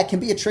 But yeah, it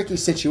can be a tricky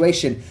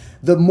situation.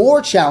 The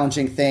more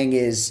challenging thing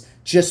is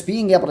just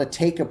being able to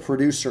take a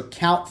producer,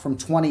 count from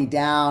 20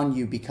 down.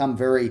 You become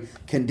very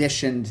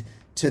conditioned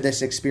to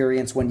this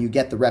experience when you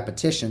get the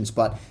repetitions.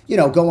 But,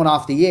 going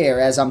off the air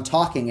as I'm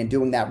talking and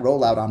doing that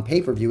rollout on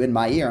pay-per-view in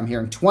my ear, I'm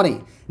hearing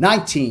 20,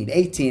 19,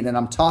 18, and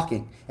I'm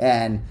talking.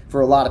 And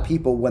for a lot of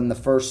people, when the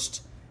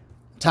first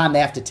time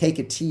they have to take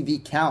a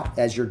TV count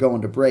as you're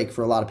going to break,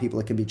 for a lot of people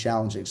it can be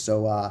challenging.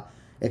 So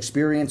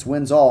experience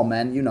wins all,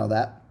 man. You know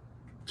that.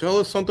 Tell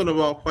us something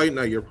about Fight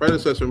Night. Your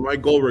predecessor,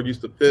 Mike Goldberg,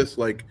 used to piss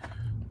like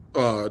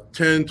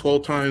 10,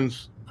 12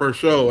 times per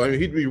show. I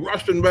mean, he'd be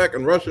rushing back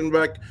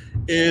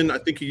in. I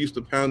think he used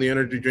to pound the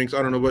energy drinks.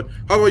 I don't know. But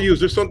how about you? Is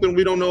there something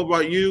we don't know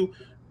about you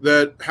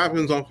that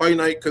happens on Fight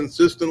Night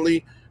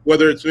consistently,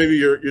 whether it's maybe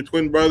your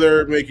twin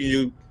brother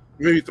maybe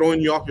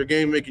throwing you off your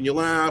game, making you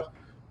laugh,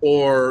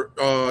 or,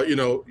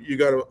 you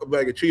got a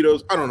bag of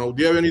Cheetos? I don't know.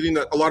 Do you have anything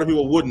that a lot of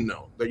people wouldn't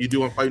know that you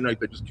do on Fight Night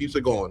that just keeps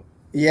it going?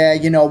 Yeah,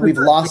 we've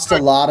lost a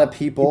lot of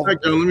people. In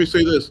fact, John, let me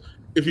say this.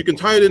 If you can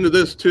tie it into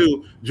this,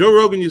 too, Joe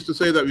Rogan used to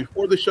say that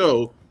before the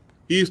show,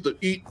 he used to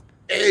eat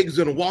eggs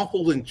and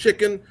waffles and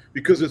chicken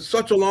because it's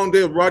such a long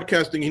day of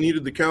broadcasting, he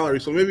needed the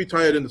calories. So maybe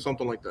tie it into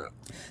something like that.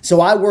 So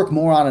I work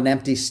more on an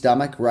empty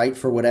stomach, right?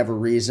 For whatever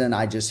reason,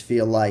 I just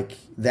feel like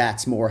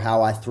that's more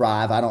how I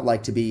thrive. I don't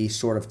like to be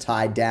sort of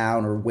tied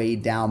down or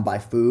weighed down by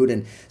food.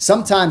 And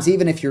sometimes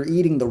even if you're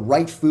eating the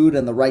right food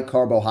and the right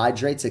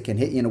carbohydrates, it can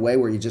hit you in a way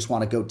where you just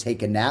want to go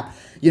take a nap.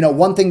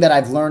 One thing that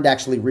I've learned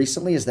actually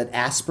recently is that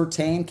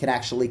aspartame can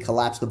actually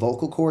collapse the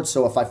vocal cords.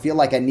 So if I feel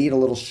like I need a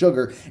little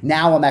sugar,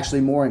 now I'm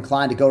actually more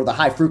inclined to go to the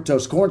high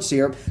fructose corn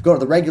syrup, go to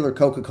the regular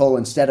Coca-Cola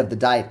instead of the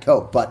Diet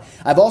Coke. But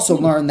I've also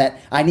learned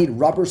that I need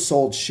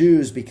rubber-soled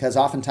shoes because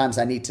oftentimes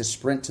I need to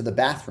sprint to the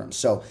bathroom.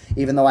 So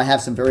even though I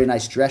have some very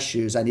nice dress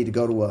shoes, I need to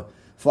go to a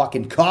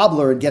fucking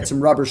cobbler and get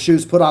some rubber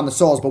shoes, put on the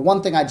soles. But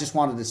one thing I just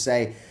wanted to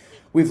say,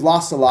 we've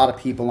lost a lot of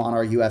people on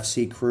our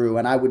UFC crew,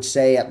 and I would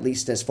say, at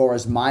least as far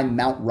as my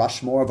Mount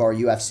Rushmore of our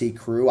UFC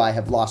crew, I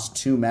have lost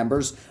 2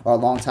 members. Our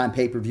longtime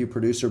pay-per-view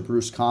producer,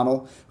 Bruce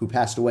Connell, who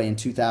passed away in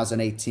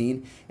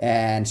 2018,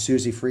 and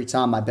Susie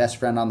Freeton, my best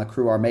friend on the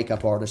crew, our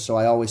makeup artist. So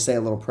I always say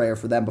a little prayer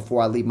for them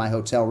before I leave my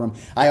hotel room.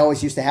 I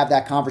always used to have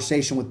that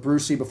conversation with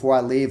Brucey before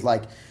I leave,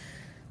 like,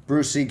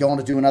 Brucey, going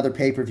to do another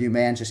pay-per-view,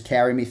 man. Just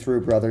carry me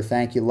through, brother.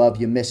 Thank you,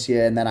 love you, miss you.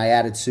 And then I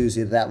added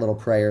Susie to that little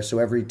prayer. So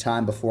every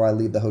time before I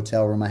leave the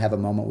hotel room, I have a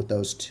moment with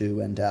those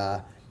two. And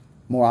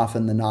more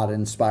often than not, it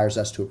inspires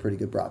us to a pretty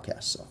good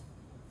broadcast. So,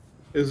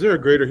 is there a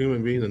greater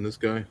human being than this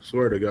guy?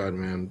 Swear to God,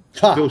 man.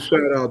 Those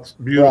shout-outs,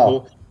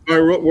 beautiful. All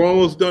right, we're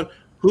almost done.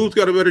 Who's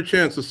got a better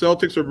chance, the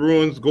Celtics or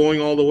Bruins going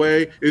all the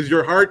way? Is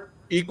your heart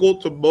equal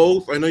to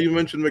both? I know you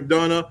mentioned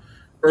McDonough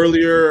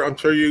earlier. I'm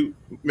sure you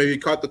maybe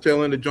caught the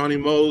tail end of Johnny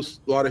Most.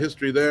 A lot of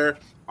history there.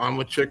 I'm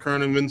a Chick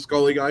Hearn Vin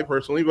Scully guy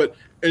personally. But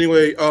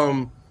anyway,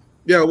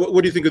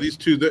 what do you think of these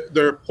two?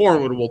 They're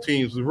formidable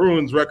teams. The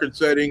Bruins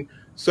record-setting.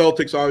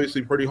 Celtics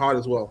obviously pretty hot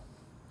as well.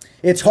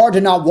 It's hard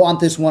to not want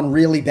this one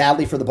really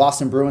badly for the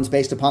Boston Bruins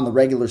based upon the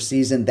regular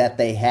season that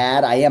they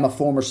had. I am a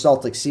former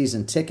Celtics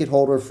season ticket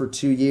holder for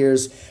 2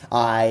 years.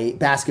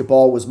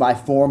 Basketball was my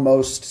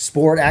foremost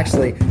sport.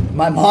 Actually,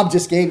 my mom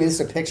just gave me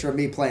a picture of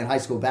me playing high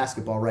school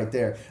basketball right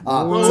there.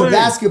 So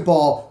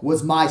basketball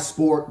was my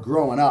sport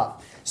growing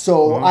up.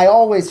 So I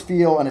always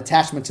feel an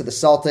attachment to the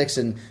Celtics.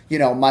 And,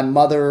 my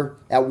mother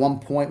at one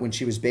point when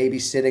she was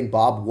babysitting,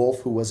 Bob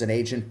Wolf, who was an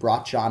agent,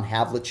 brought John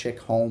Havlicek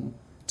home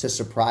to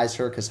surprise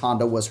her because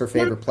Honda was her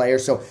favorite player.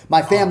 So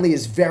my family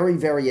is very,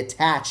 very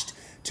attached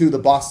to the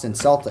Boston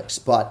Celtics.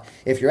 But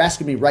if you're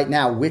asking me right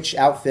now which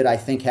outfit I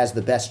think has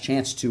the best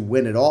chance to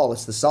win it all,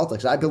 it's the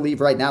Celtics. I believe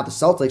right now the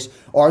Celtics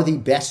are the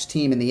best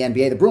team in the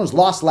NBA. The Bruins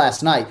lost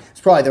last night. It's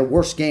probably their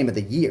worst game of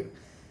the year.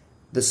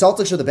 The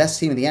Celtics are the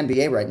best team in the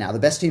NBA right now. The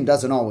best team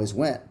doesn't always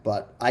win,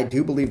 but I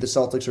do believe the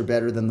Celtics are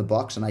better than the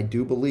Bucks, and I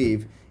do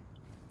believe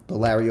the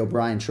Larry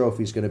O'Brien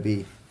Trophy is going to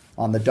be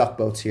on the duck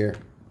boats here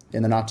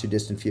in the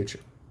not-too-distant future.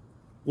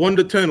 1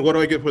 to 10, what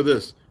do I get for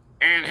this?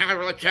 And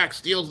Havlicek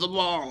steals the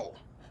ball.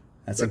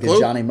 That's a good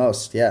Johnny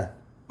Most, yeah.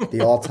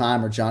 The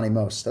all-timer Johnny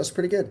Most. That's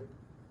pretty good.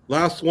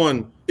 Last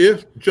one.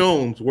 If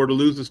Jones were to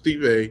lose to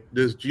Stipe,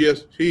 does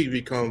GSP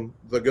become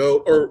the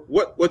GOAT? Or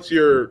what's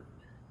your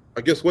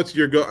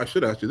GOAT? I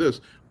should ask you this.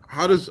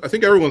 I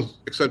think everyone's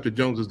accepted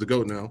Jones as the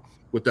GOAT now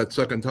with that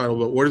second title,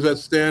 but where does that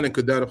stand and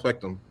could that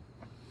affect him?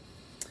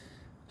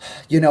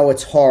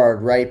 It's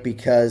hard, right?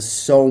 Because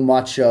so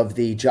much of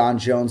the John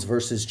Jones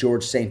versus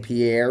George St.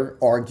 Pierre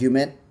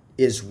argument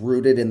is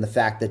rooted in the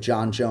fact that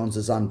Jon Jones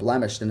is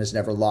unblemished and has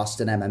never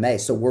lost in MMA.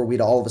 So were we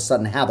to all of a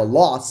sudden have a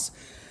loss,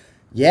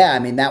 yeah, I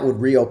mean, that would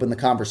reopen the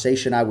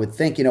conversation, I would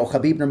think.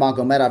 Khabib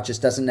Nurmagomedov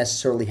just doesn't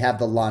necessarily have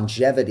the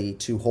longevity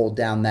to hold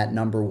down that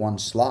number one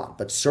slot.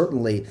 But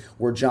certainly,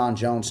 were Jon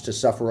Jones to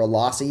suffer a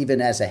loss, even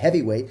as a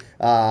heavyweight,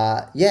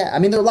 yeah, I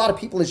mean, there are a lot of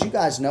people, as you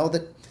guys know,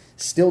 that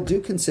still do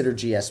consider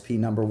GSP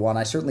number one.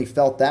 I certainly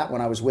felt that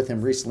when I was with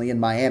him recently in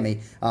Miami.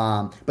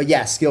 But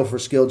yeah, skill for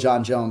skill,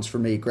 Jon Jones, for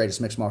me,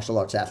 greatest mixed martial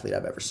arts athlete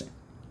I've ever seen.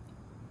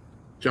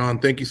 John,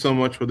 thank you so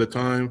much for the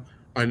time.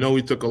 I know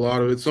we took a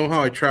lot of it.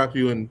 Somehow I trap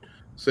you and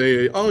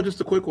say, oh,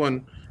 just a quick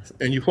one,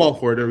 and you fall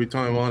for it every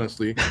time,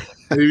 honestly.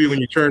 Maybe when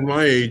you turn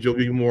my age, you'll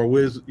be more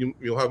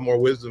you'll have more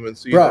wisdom and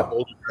see that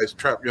older guys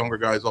trap younger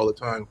guys all the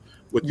time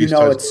with these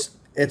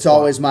It's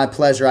always my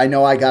pleasure. I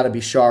know I got to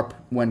be sharp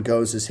when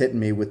Goes is hitting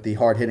me with the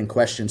hard-hitting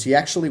questions. He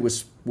actually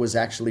was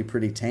actually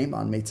pretty tame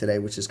on me today,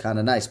 which is kind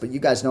of nice. But you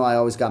guys know I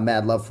always got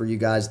mad love for you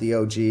guys, the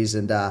OGs,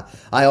 and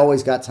I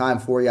always got time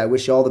for you. I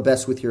wish you all the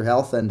best with your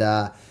health. And,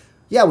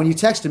 yeah, when you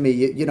texted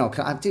me,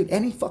 dude,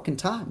 any fucking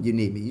time you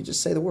need me, you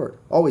just say the word.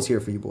 Always here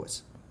for you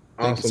boys.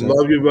 Awesome.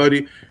 Love you,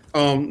 buddy.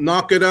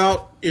 Knock it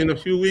out in a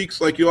few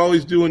weeks like you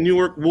always do in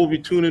Newark. We'll be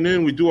tuning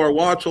in. We do our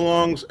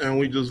watch-alongs, and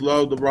we just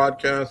love the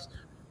broadcast.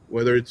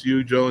 Whether it's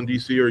you, Joe, and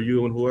DC, or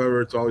you and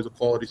whoever, it's always a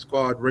quality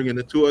squad bringing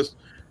it to us,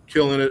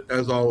 killing it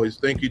as always.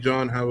 Thank you,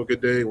 John. Have a good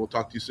day. We'll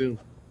talk to you soon.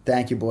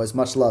 Thank you, boys.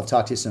 Much love.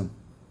 Talk to you soon.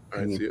 All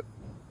right, see you.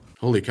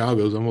 Holy cow,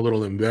 Goes. I'm a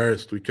little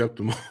embarrassed. We kept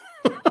them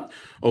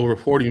over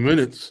 40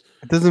 minutes.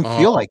 It doesn't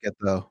feel like it,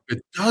 though.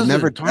 It doesn't. It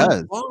never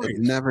does. It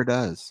never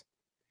does.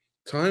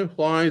 Time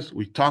flies.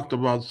 We talked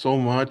about so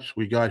much.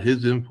 We got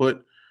his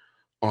input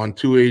on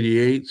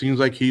 288. Seems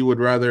like he would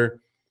rather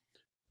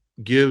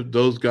give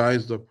those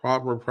guys the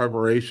proper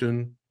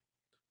preparation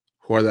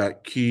for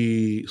that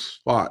key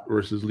spot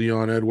versus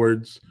Leon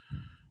Edwards.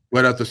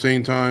 But at the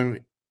same time,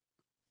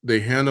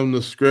 they hand him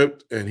the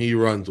script and he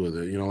runs with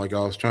it. Like I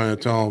was trying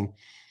to tell him,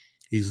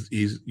 he's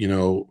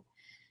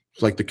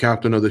it's like the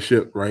captain of the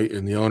ship, right?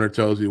 And the owner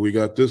tells you, we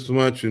got this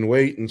much in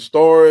weight and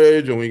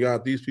storage, and we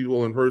got these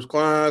people in first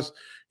class.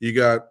 You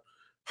got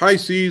high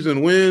seas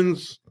and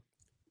winds.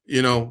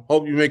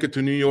 Hope you make it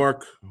to New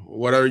York,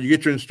 whatever. You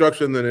get your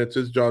instruction, then it's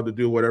his job to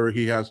do whatever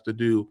he has to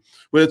do.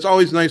 But it's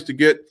always nice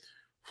to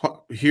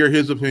hear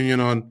his opinion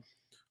on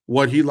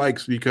what he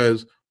likes,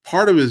 because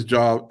part of his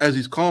job, as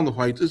he's calling the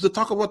fights, is to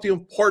talk about the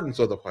importance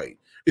of the fight.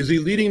 Is he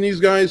leading these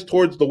guys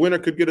towards the winner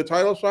could get a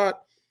title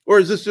shot? Or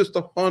is this just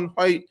a fun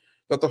fight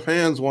that the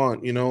fans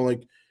want?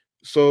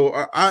 So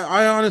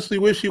I honestly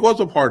wish he was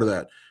a part of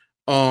that.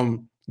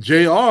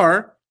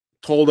 JR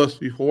told us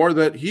before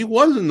that he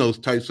was in those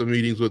types of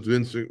meetings with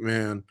Vince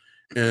McMahon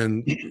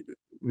and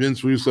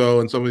Vince Russo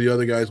and some of the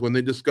other guys when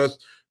they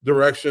discussed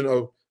direction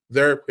of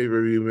their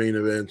pay-per-view main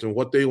events and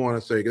what they want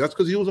to say. That's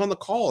because he was on the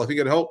call. I think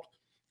it helped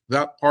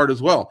that part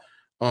as well.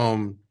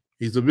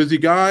 He's a busy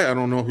guy. I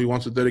don't know if he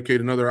wants to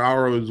dedicate another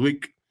hour of his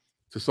week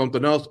to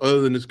something else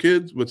other than his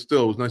kids, but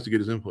still, it was nice to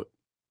get his input.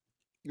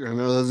 I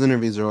know those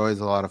interviews are always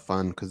a lot of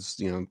fun because,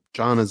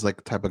 John is like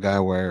the type of guy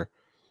where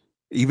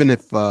even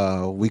if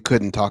we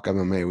couldn't talk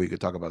MMA, we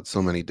could talk about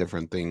so many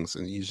different things.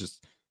 And he's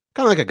just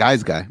kind of like a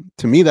guy's guy.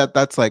 To me,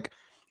 that's like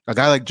a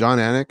guy like Jon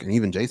Anik and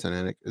even Jason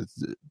Anik.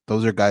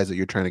 Those are guys that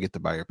you're trying to get to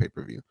buy your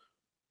pay-per-view.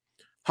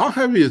 How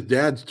heavy is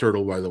Dad's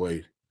turtle, by the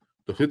way?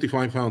 The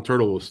 55-pound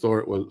turtle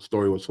story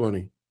was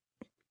funny.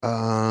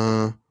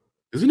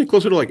 Isn't he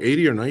closer to like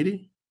 80 or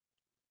 90?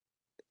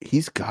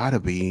 He's got to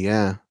be,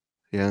 yeah.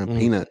 Yeah,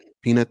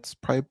 Peanut's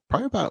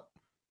probably about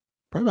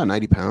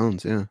 90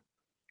 pounds, yeah.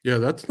 Yeah,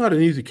 that's not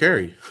an easy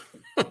carry.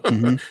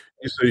 Mm-hmm.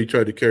 He said he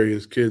tried to carry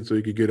his kid so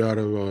he could get out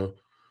of.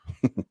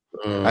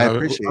 I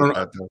appreciate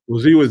that. Though.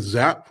 Was he with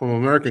Zap from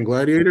American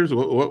Gladiators?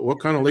 What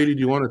kind of lady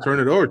do you want to turn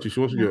it over to? She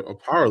wants to be a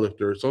power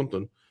lifter or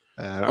something.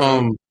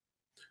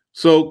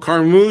 So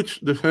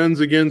Carmouche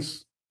defends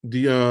against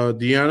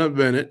Deanna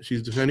Bennett.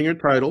 She's defending her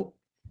title.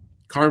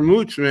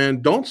 Carmouche,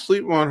 man, don't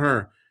sleep on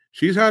her.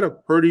 She's had a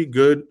pretty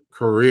good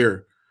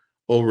career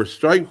over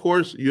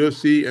Strikeforce,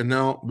 UFC, and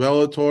now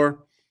Bellator.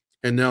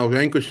 And now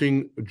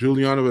vanquishing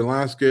Juliana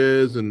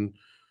Velasquez and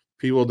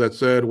people that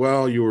said,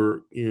 well,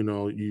 you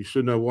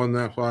shouldn't have won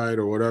that fight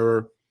or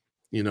whatever.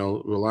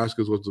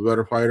 Velasquez was the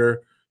better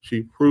fighter.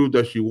 She proved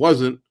that she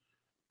wasn't.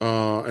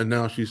 And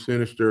now she's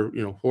finished her,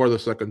 for the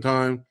second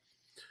time.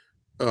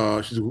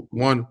 She's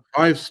won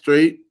 5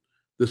 straight.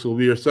 This will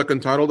be her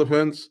second title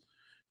defense.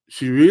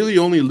 She really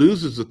only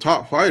loses the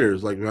top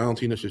fighters like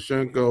Valentina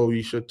Shevchenko,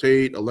 Isha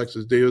Tate,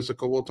 Alexis Davis a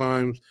couple of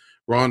times,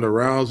 Ronda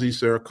Rousey,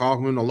 Sarah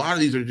Kaufman. A lot of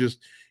these are just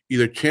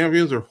either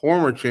champions or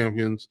former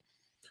champions.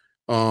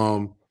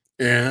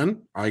 And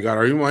I got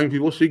to remind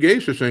people she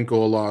gave Shevchenko a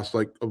loss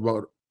like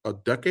about a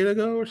decade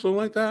ago or something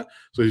like that.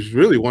 So he's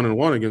really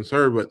 1-1 against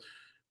her. But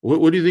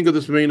what do you think of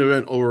this main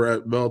event over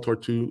at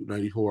Bellator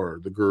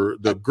 294,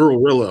 the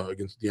Gorilla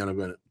against Deanna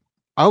Bennett?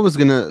 I was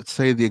going to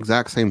say the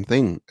exact same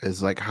thing.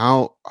 Is like,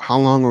 how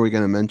long are we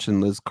going to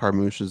mention Liz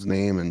Carmouche's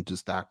name and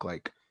just act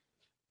like,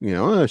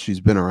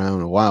 she's been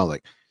around a while?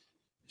 Like,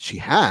 she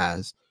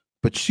has.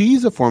 but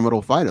she's a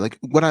formidable fighter. Like,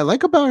 what I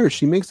like about her,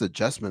 she makes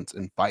adjustments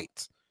in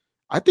fights.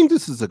 I think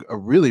this is a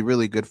really,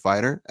 really good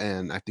fighter,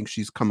 and I think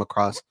she's come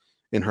across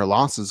in her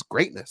losses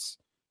greatness.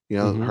 You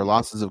know, her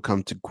losses have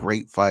come to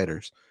great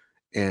fighters,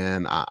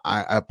 and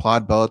I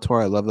applaud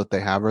Bellator. I love that they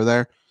have her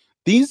there.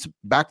 These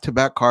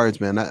back-to-back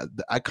cards, man,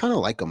 I kind of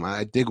like them.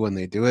 I dig when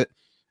they do it.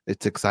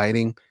 It's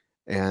exciting,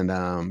 and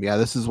yeah,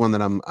 this is one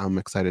that I'm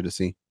excited to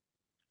see.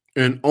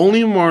 And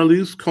only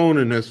Marlies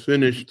Conan has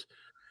finished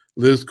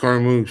Liz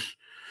Carmouche.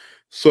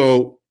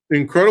 So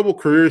incredible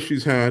career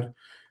she's had.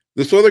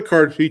 This other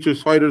card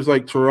features fighters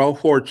like Terrell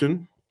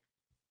Fortune,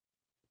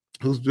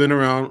 who's been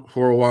around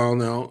for a while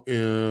now.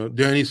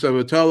 Danny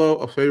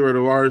Sabatello, a favorite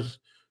of ours.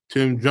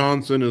 Tim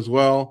Johnson as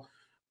well.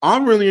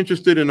 I'm really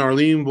interested in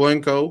Arlene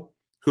Blanco,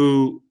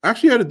 who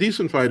actually had a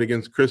decent fight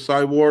against Chris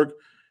Cyborg.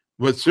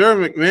 But Sarah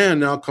McMahon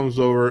now comes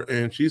over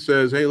and she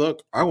says, hey,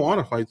 look, I want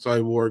to fight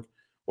Cyborg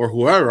or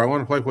whoever. I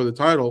want to fight for the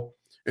title.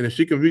 And if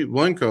she can beat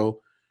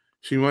Blanco,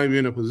 she might be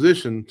in a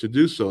position to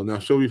do so. Now,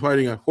 she'll be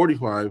fighting at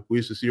 45. We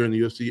used to see her in the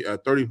UFC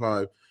at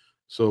 35.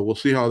 So we'll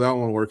see how that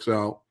one works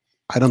out.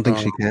 I don't think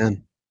she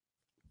can.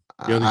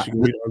 You don't think she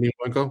can beat Arlene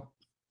Blanco?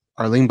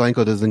 Arlene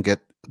Blanco doesn't get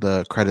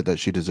the credit that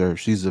she deserves.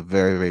 She's a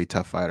very, very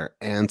tough fighter.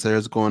 And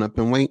Sarah's going up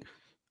in weight.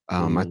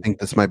 I think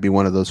this might be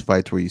one of those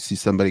fights where you see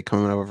somebody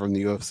coming over from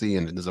the UFC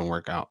and it doesn't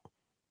work out.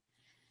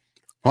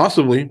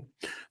 Possibly.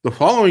 The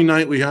following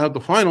night, we have the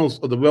finals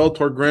of the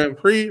Bellator Grand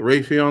Prix.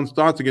 Rafael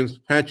Stotts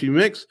against Patchy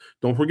Mix.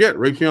 Don't forget,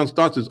 Rafael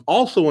Stotts is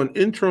also an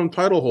interim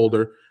title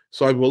holder,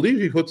 so I believe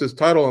he puts his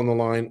title on the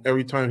line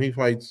every time he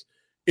fights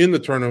in the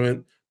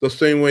tournament, the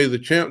same way the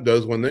champ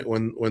does when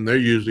they're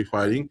usually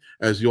fighting.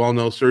 As you all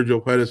know,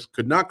 Sergio Pettis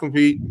could not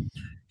compete.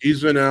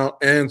 He's been out,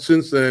 and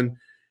since then,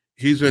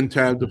 he's been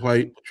tabbed to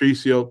fight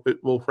Patricio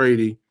Pitbull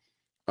Frady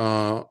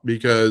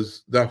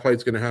because that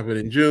fight's going to happen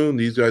in June.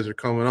 These guys are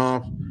coming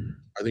off.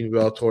 I think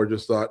Bellator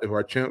just thought, if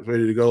our champ's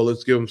ready to go,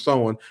 let's give him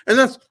someone. And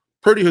that's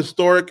pretty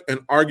historic, and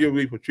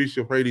arguably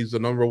Patricio Frady's the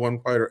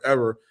 #1 fighter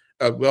ever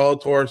at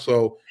Bellator.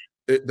 So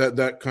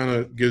that kind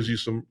of gives you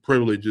some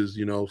privileges,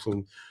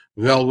 some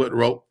velvet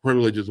rope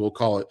privileges, we'll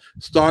call it.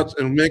 Stotts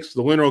and Mix,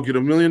 the winner will get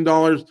 $1 million,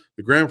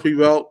 the Grand Prix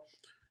belt,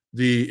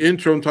 the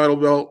interim title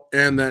belt,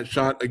 and that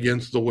shot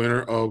against the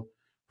winner of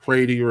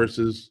Frady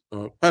versus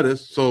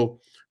Pettis. So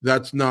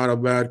that's not a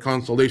bad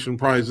consolation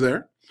prize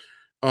there.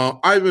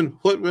 I've been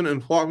flipping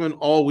and flopping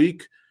all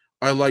week.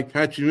 I like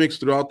Patchy Mix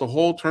throughout the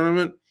whole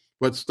tournament,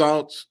 but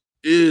Stotts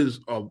is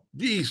a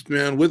beast,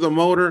 man, with a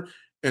motor.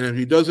 And if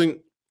he doesn't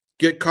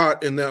get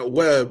caught in that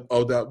web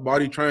of that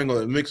body triangle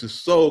that Mix is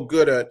so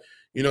good at,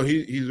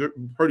 he's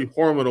pretty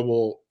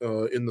formidable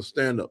in the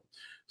stand-up.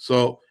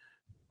 So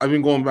I've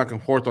been going back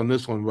and forth on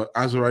this one, but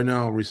as of right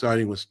now, I'm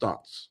residing with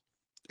Stotts.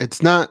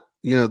 It's not,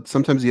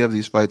 sometimes you have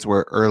these fights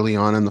where early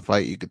on in the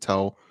fight, you could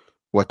tell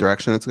what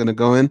direction it's going to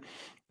go in.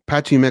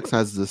 Patchy Mix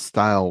has this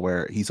style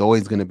where he's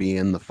always going to be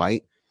in the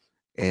fight.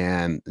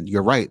 And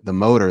you're right, the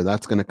motor,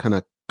 that's going to kind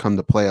of come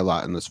to play a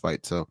lot in this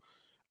fight. So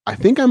I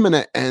think I'm going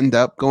to end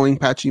up going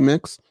Patchy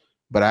Mix.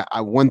 But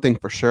I one thing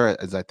for sure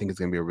is I think it's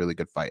going to be a really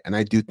good fight. And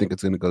I do think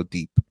it's going to go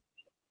deep.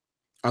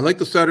 I like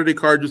the Saturday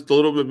card just a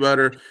little bit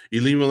better.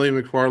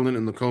 Elimele McFarland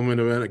in the co-main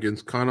event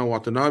against Kana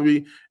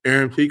Watanabe.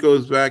 Aaron Pico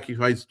is back. He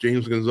fights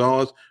James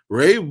Gonzalez.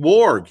 Ray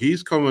Borg,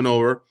 he's coming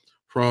over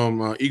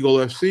from Eagle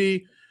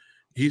FC.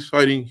 He's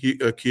fighting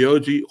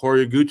Kyoji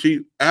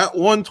Horiguchi at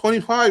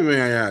 125,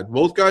 may I add.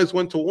 Both guys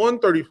went to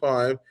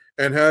 135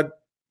 and had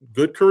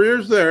good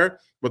careers there,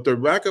 but they're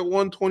back at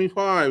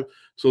 125.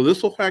 So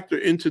this will factor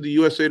into the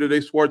USA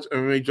Today Sports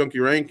MMA Junkie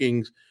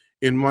rankings,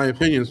 in my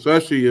opinion,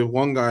 especially if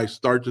one guy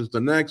starts as the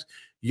next.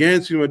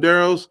 Yancy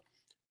Medeiros,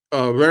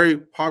 a very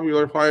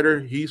popular fighter.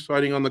 He's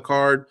fighting on the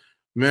card.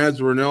 Mads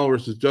Vernell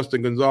versus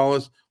Justin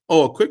Gonzalez.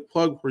 Oh, a quick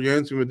plug for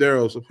Yancy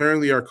Medeiros.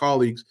 Apparently our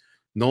colleagues,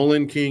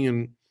 Nolan King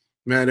and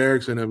Matt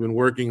Erickson, have been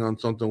working on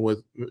something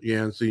with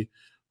Yancy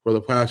for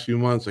the past few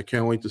months. I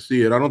can't wait to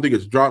see it. I don't think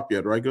it's dropped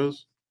yet, right,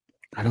 Goes?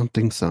 I don't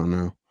think so,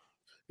 no.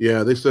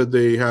 Yeah, they said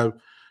they have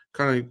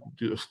kind of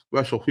do a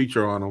special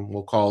feature on them,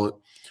 we'll call it.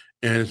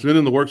 And it's been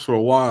in the works for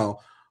a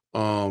while.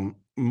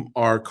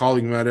 Our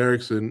colleague Matt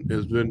Erickson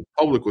has been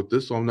public with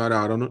this, so I'm not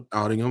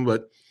outing him,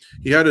 but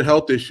he had a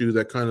health issue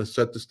that kind of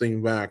set this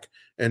thing back,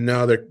 and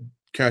now they're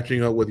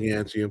catching up with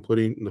Yancy and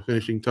putting the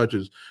finishing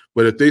touches.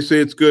 But if they say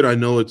it's good, I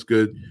know it's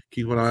good.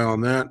 Keep an eye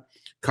on that.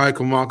 Kai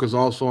Kamaka is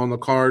also on the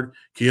card.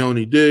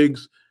 Keone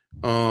Diggs,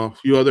 a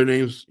few other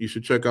names. You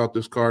should check out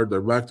this card.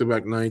 They're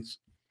back-to-back nights.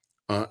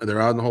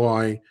 They're out in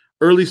Hawaii.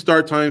 Early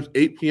start times,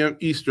 8 p.m.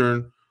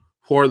 Eastern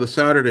for the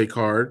Saturday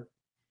card.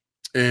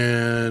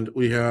 And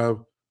we have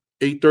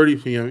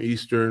 8:30 p.m.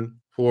 Eastern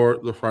for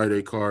the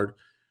Friday card.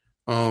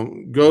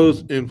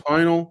 Goes in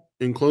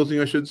closing,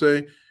 I should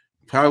say,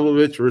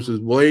 Pavlovich versus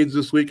Blades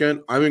this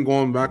weekend. I've been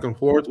going back and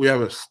forth. We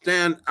have a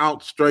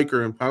standout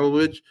striker in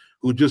Pavlovich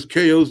who just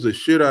KOs the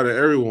shit out of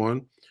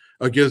everyone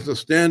against a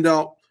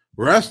standout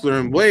wrestler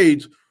in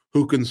Blades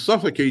who can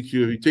suffocate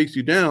you if he takes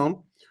you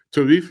down.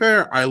 To be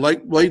fair, I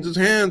like Blades'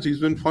 hands. He's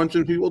been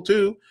punching people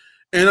too.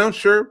 And I'm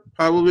sure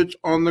Pavlovich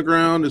on the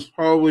ground is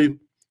probably,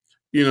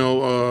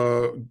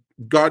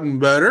 gotten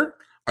better.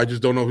 I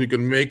just don't know if he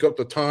can make up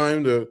the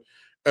time to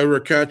ever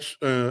catch,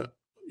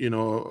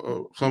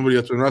 somebody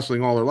that's been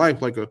wrestling all their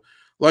life like a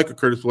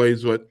Curtis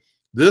Blades. But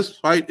this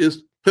fight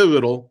is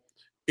pivotal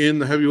in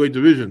the heavyweight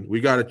division. We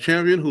got a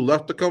champion who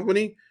left the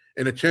company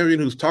and a champion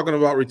who's talking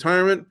about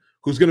retirement,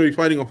 who's going to be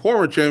fighting a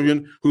former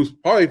champion who's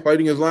probably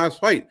fighting his last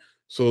fight.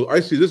 So I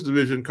see this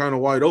division kind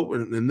of wide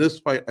open, and this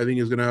fight I think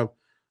is going to have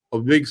a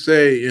big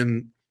say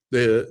in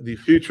the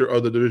future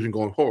of the division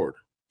going forward.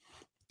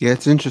 Yeah,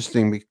 it's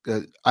interesting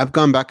because I've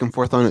gone back and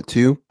forth on it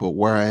too, but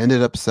where I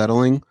ended up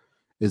settling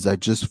is I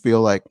just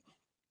feel like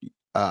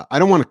I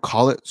don't want to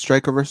call it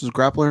striker versus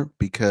grappler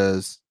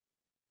because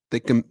they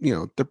can,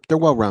 they're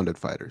well-rounded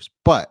fighters,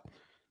 but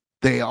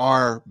they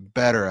are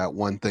better at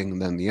one thing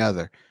than the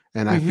other.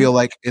 And I feel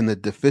like in the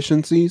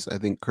deficiencies, I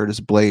think Curtis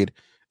Blade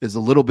is a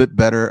little bit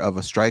better of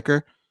a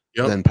striker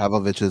than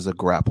Pavlovich is a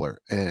grappler.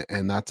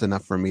 And that's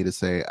enough for me to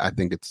say I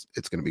think it's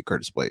going to be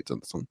Curtis Blades on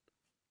this one.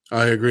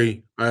 I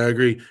agree.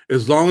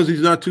 As long as he's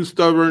not too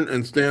stubborn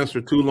and stands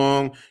for too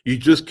long, you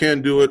just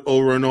can't do it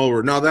over and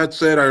over. Now, that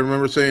said, I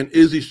remember saying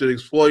Izzy should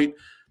exploit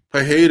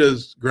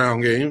Pereira's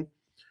ground game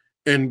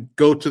and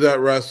go to that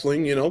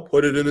wrestling,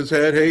 put it in his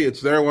head. Hey, it's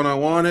there when I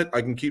want it.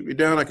 I can keep you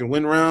down. I can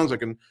win rounds. I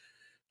can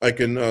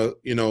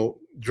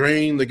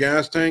drain the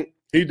gas tank.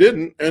 He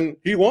didn't, and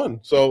he won.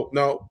 So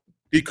now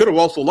he could have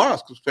also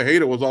lost because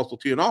Pereira was also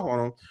teeing off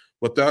on him.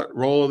 But that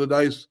roll of the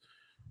dice,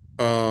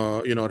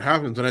 it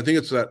happens. And I think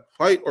it's that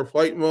fight or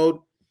flight mode.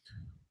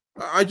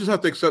 I just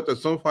have to accept that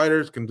some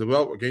fighters can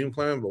develop a game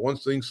plan, but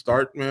once things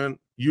start, man,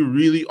 you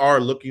really are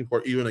looking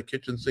for even a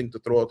kitchen sink to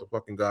throw at the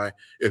fucking guy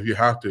if you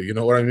have to. You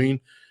know what I mean?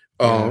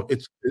 Yeah.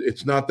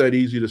 It's not that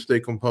easy to stay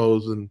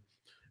composed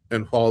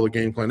and follow the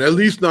game plan. At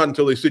least not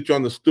until they sit you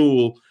on the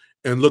stool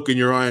and look in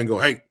your eye and go,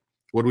 hey,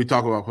 what did we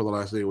talk about for the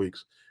last 8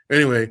 weeks?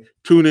 Anyway,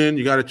 tune in.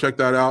 You got to check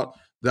that out.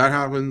 That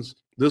happens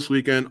this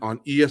weekend on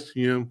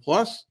ESPN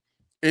Plus,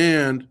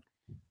 and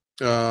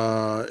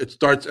it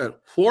starts at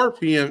 4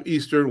 p.m.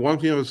 Eastern, 1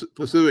 p.m.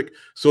 Pacific.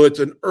 So it's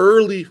an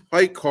early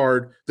fight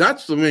card.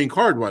 That's the main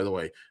card, by the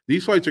way.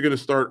 These fights are going to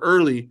start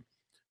early,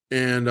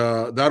 and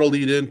that'll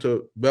lead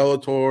into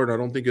Bellator, and I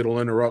don't think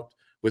it'll interrupt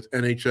with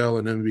NHL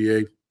and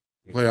NBA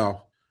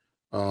playoff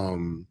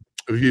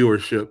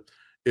viewership,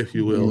 if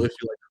you will, if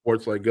you like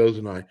sports like Goes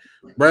and I.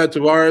 Brad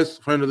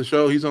Tavares, friend of the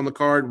show, he's on the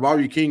card.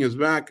 Bobby King is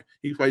back.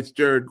 He fights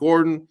Jared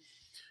Gordon.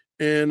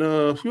 And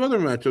a few other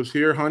matchups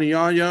here. Hani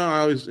Yahya, I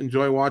always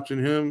enjoy watching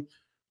him.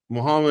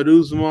 Muhammad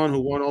Usman,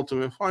 who won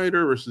Ultimate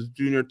Fighter, versus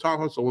Junior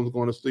Tafa. Someone's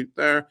going to sleep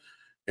there.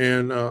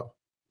 And a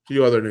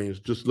few other names.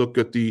 Just look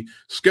at the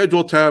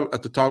schedule tab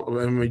at the top of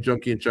MMA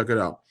Junkie and check it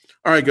out.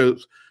 All right,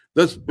 guys.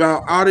 Let's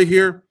bow out of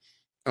here.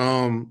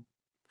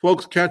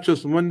 Folks, catch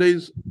us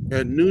Mondays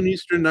at noon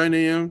Eastern, 9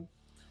 a.m.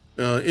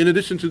 In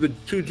addition to the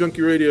 2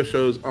 Junkie radio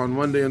shows on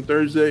Monday and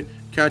Thursday,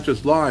 catch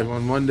us live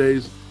on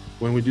Mondays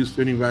when we do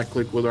Spinning Back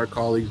Click with our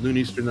colleagues, noon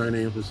Eastern, 9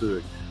 a.m.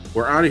 Pacific.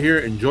 We're out of here.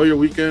 Enjoy your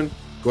weekend.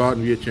 Go out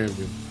and be a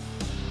champion.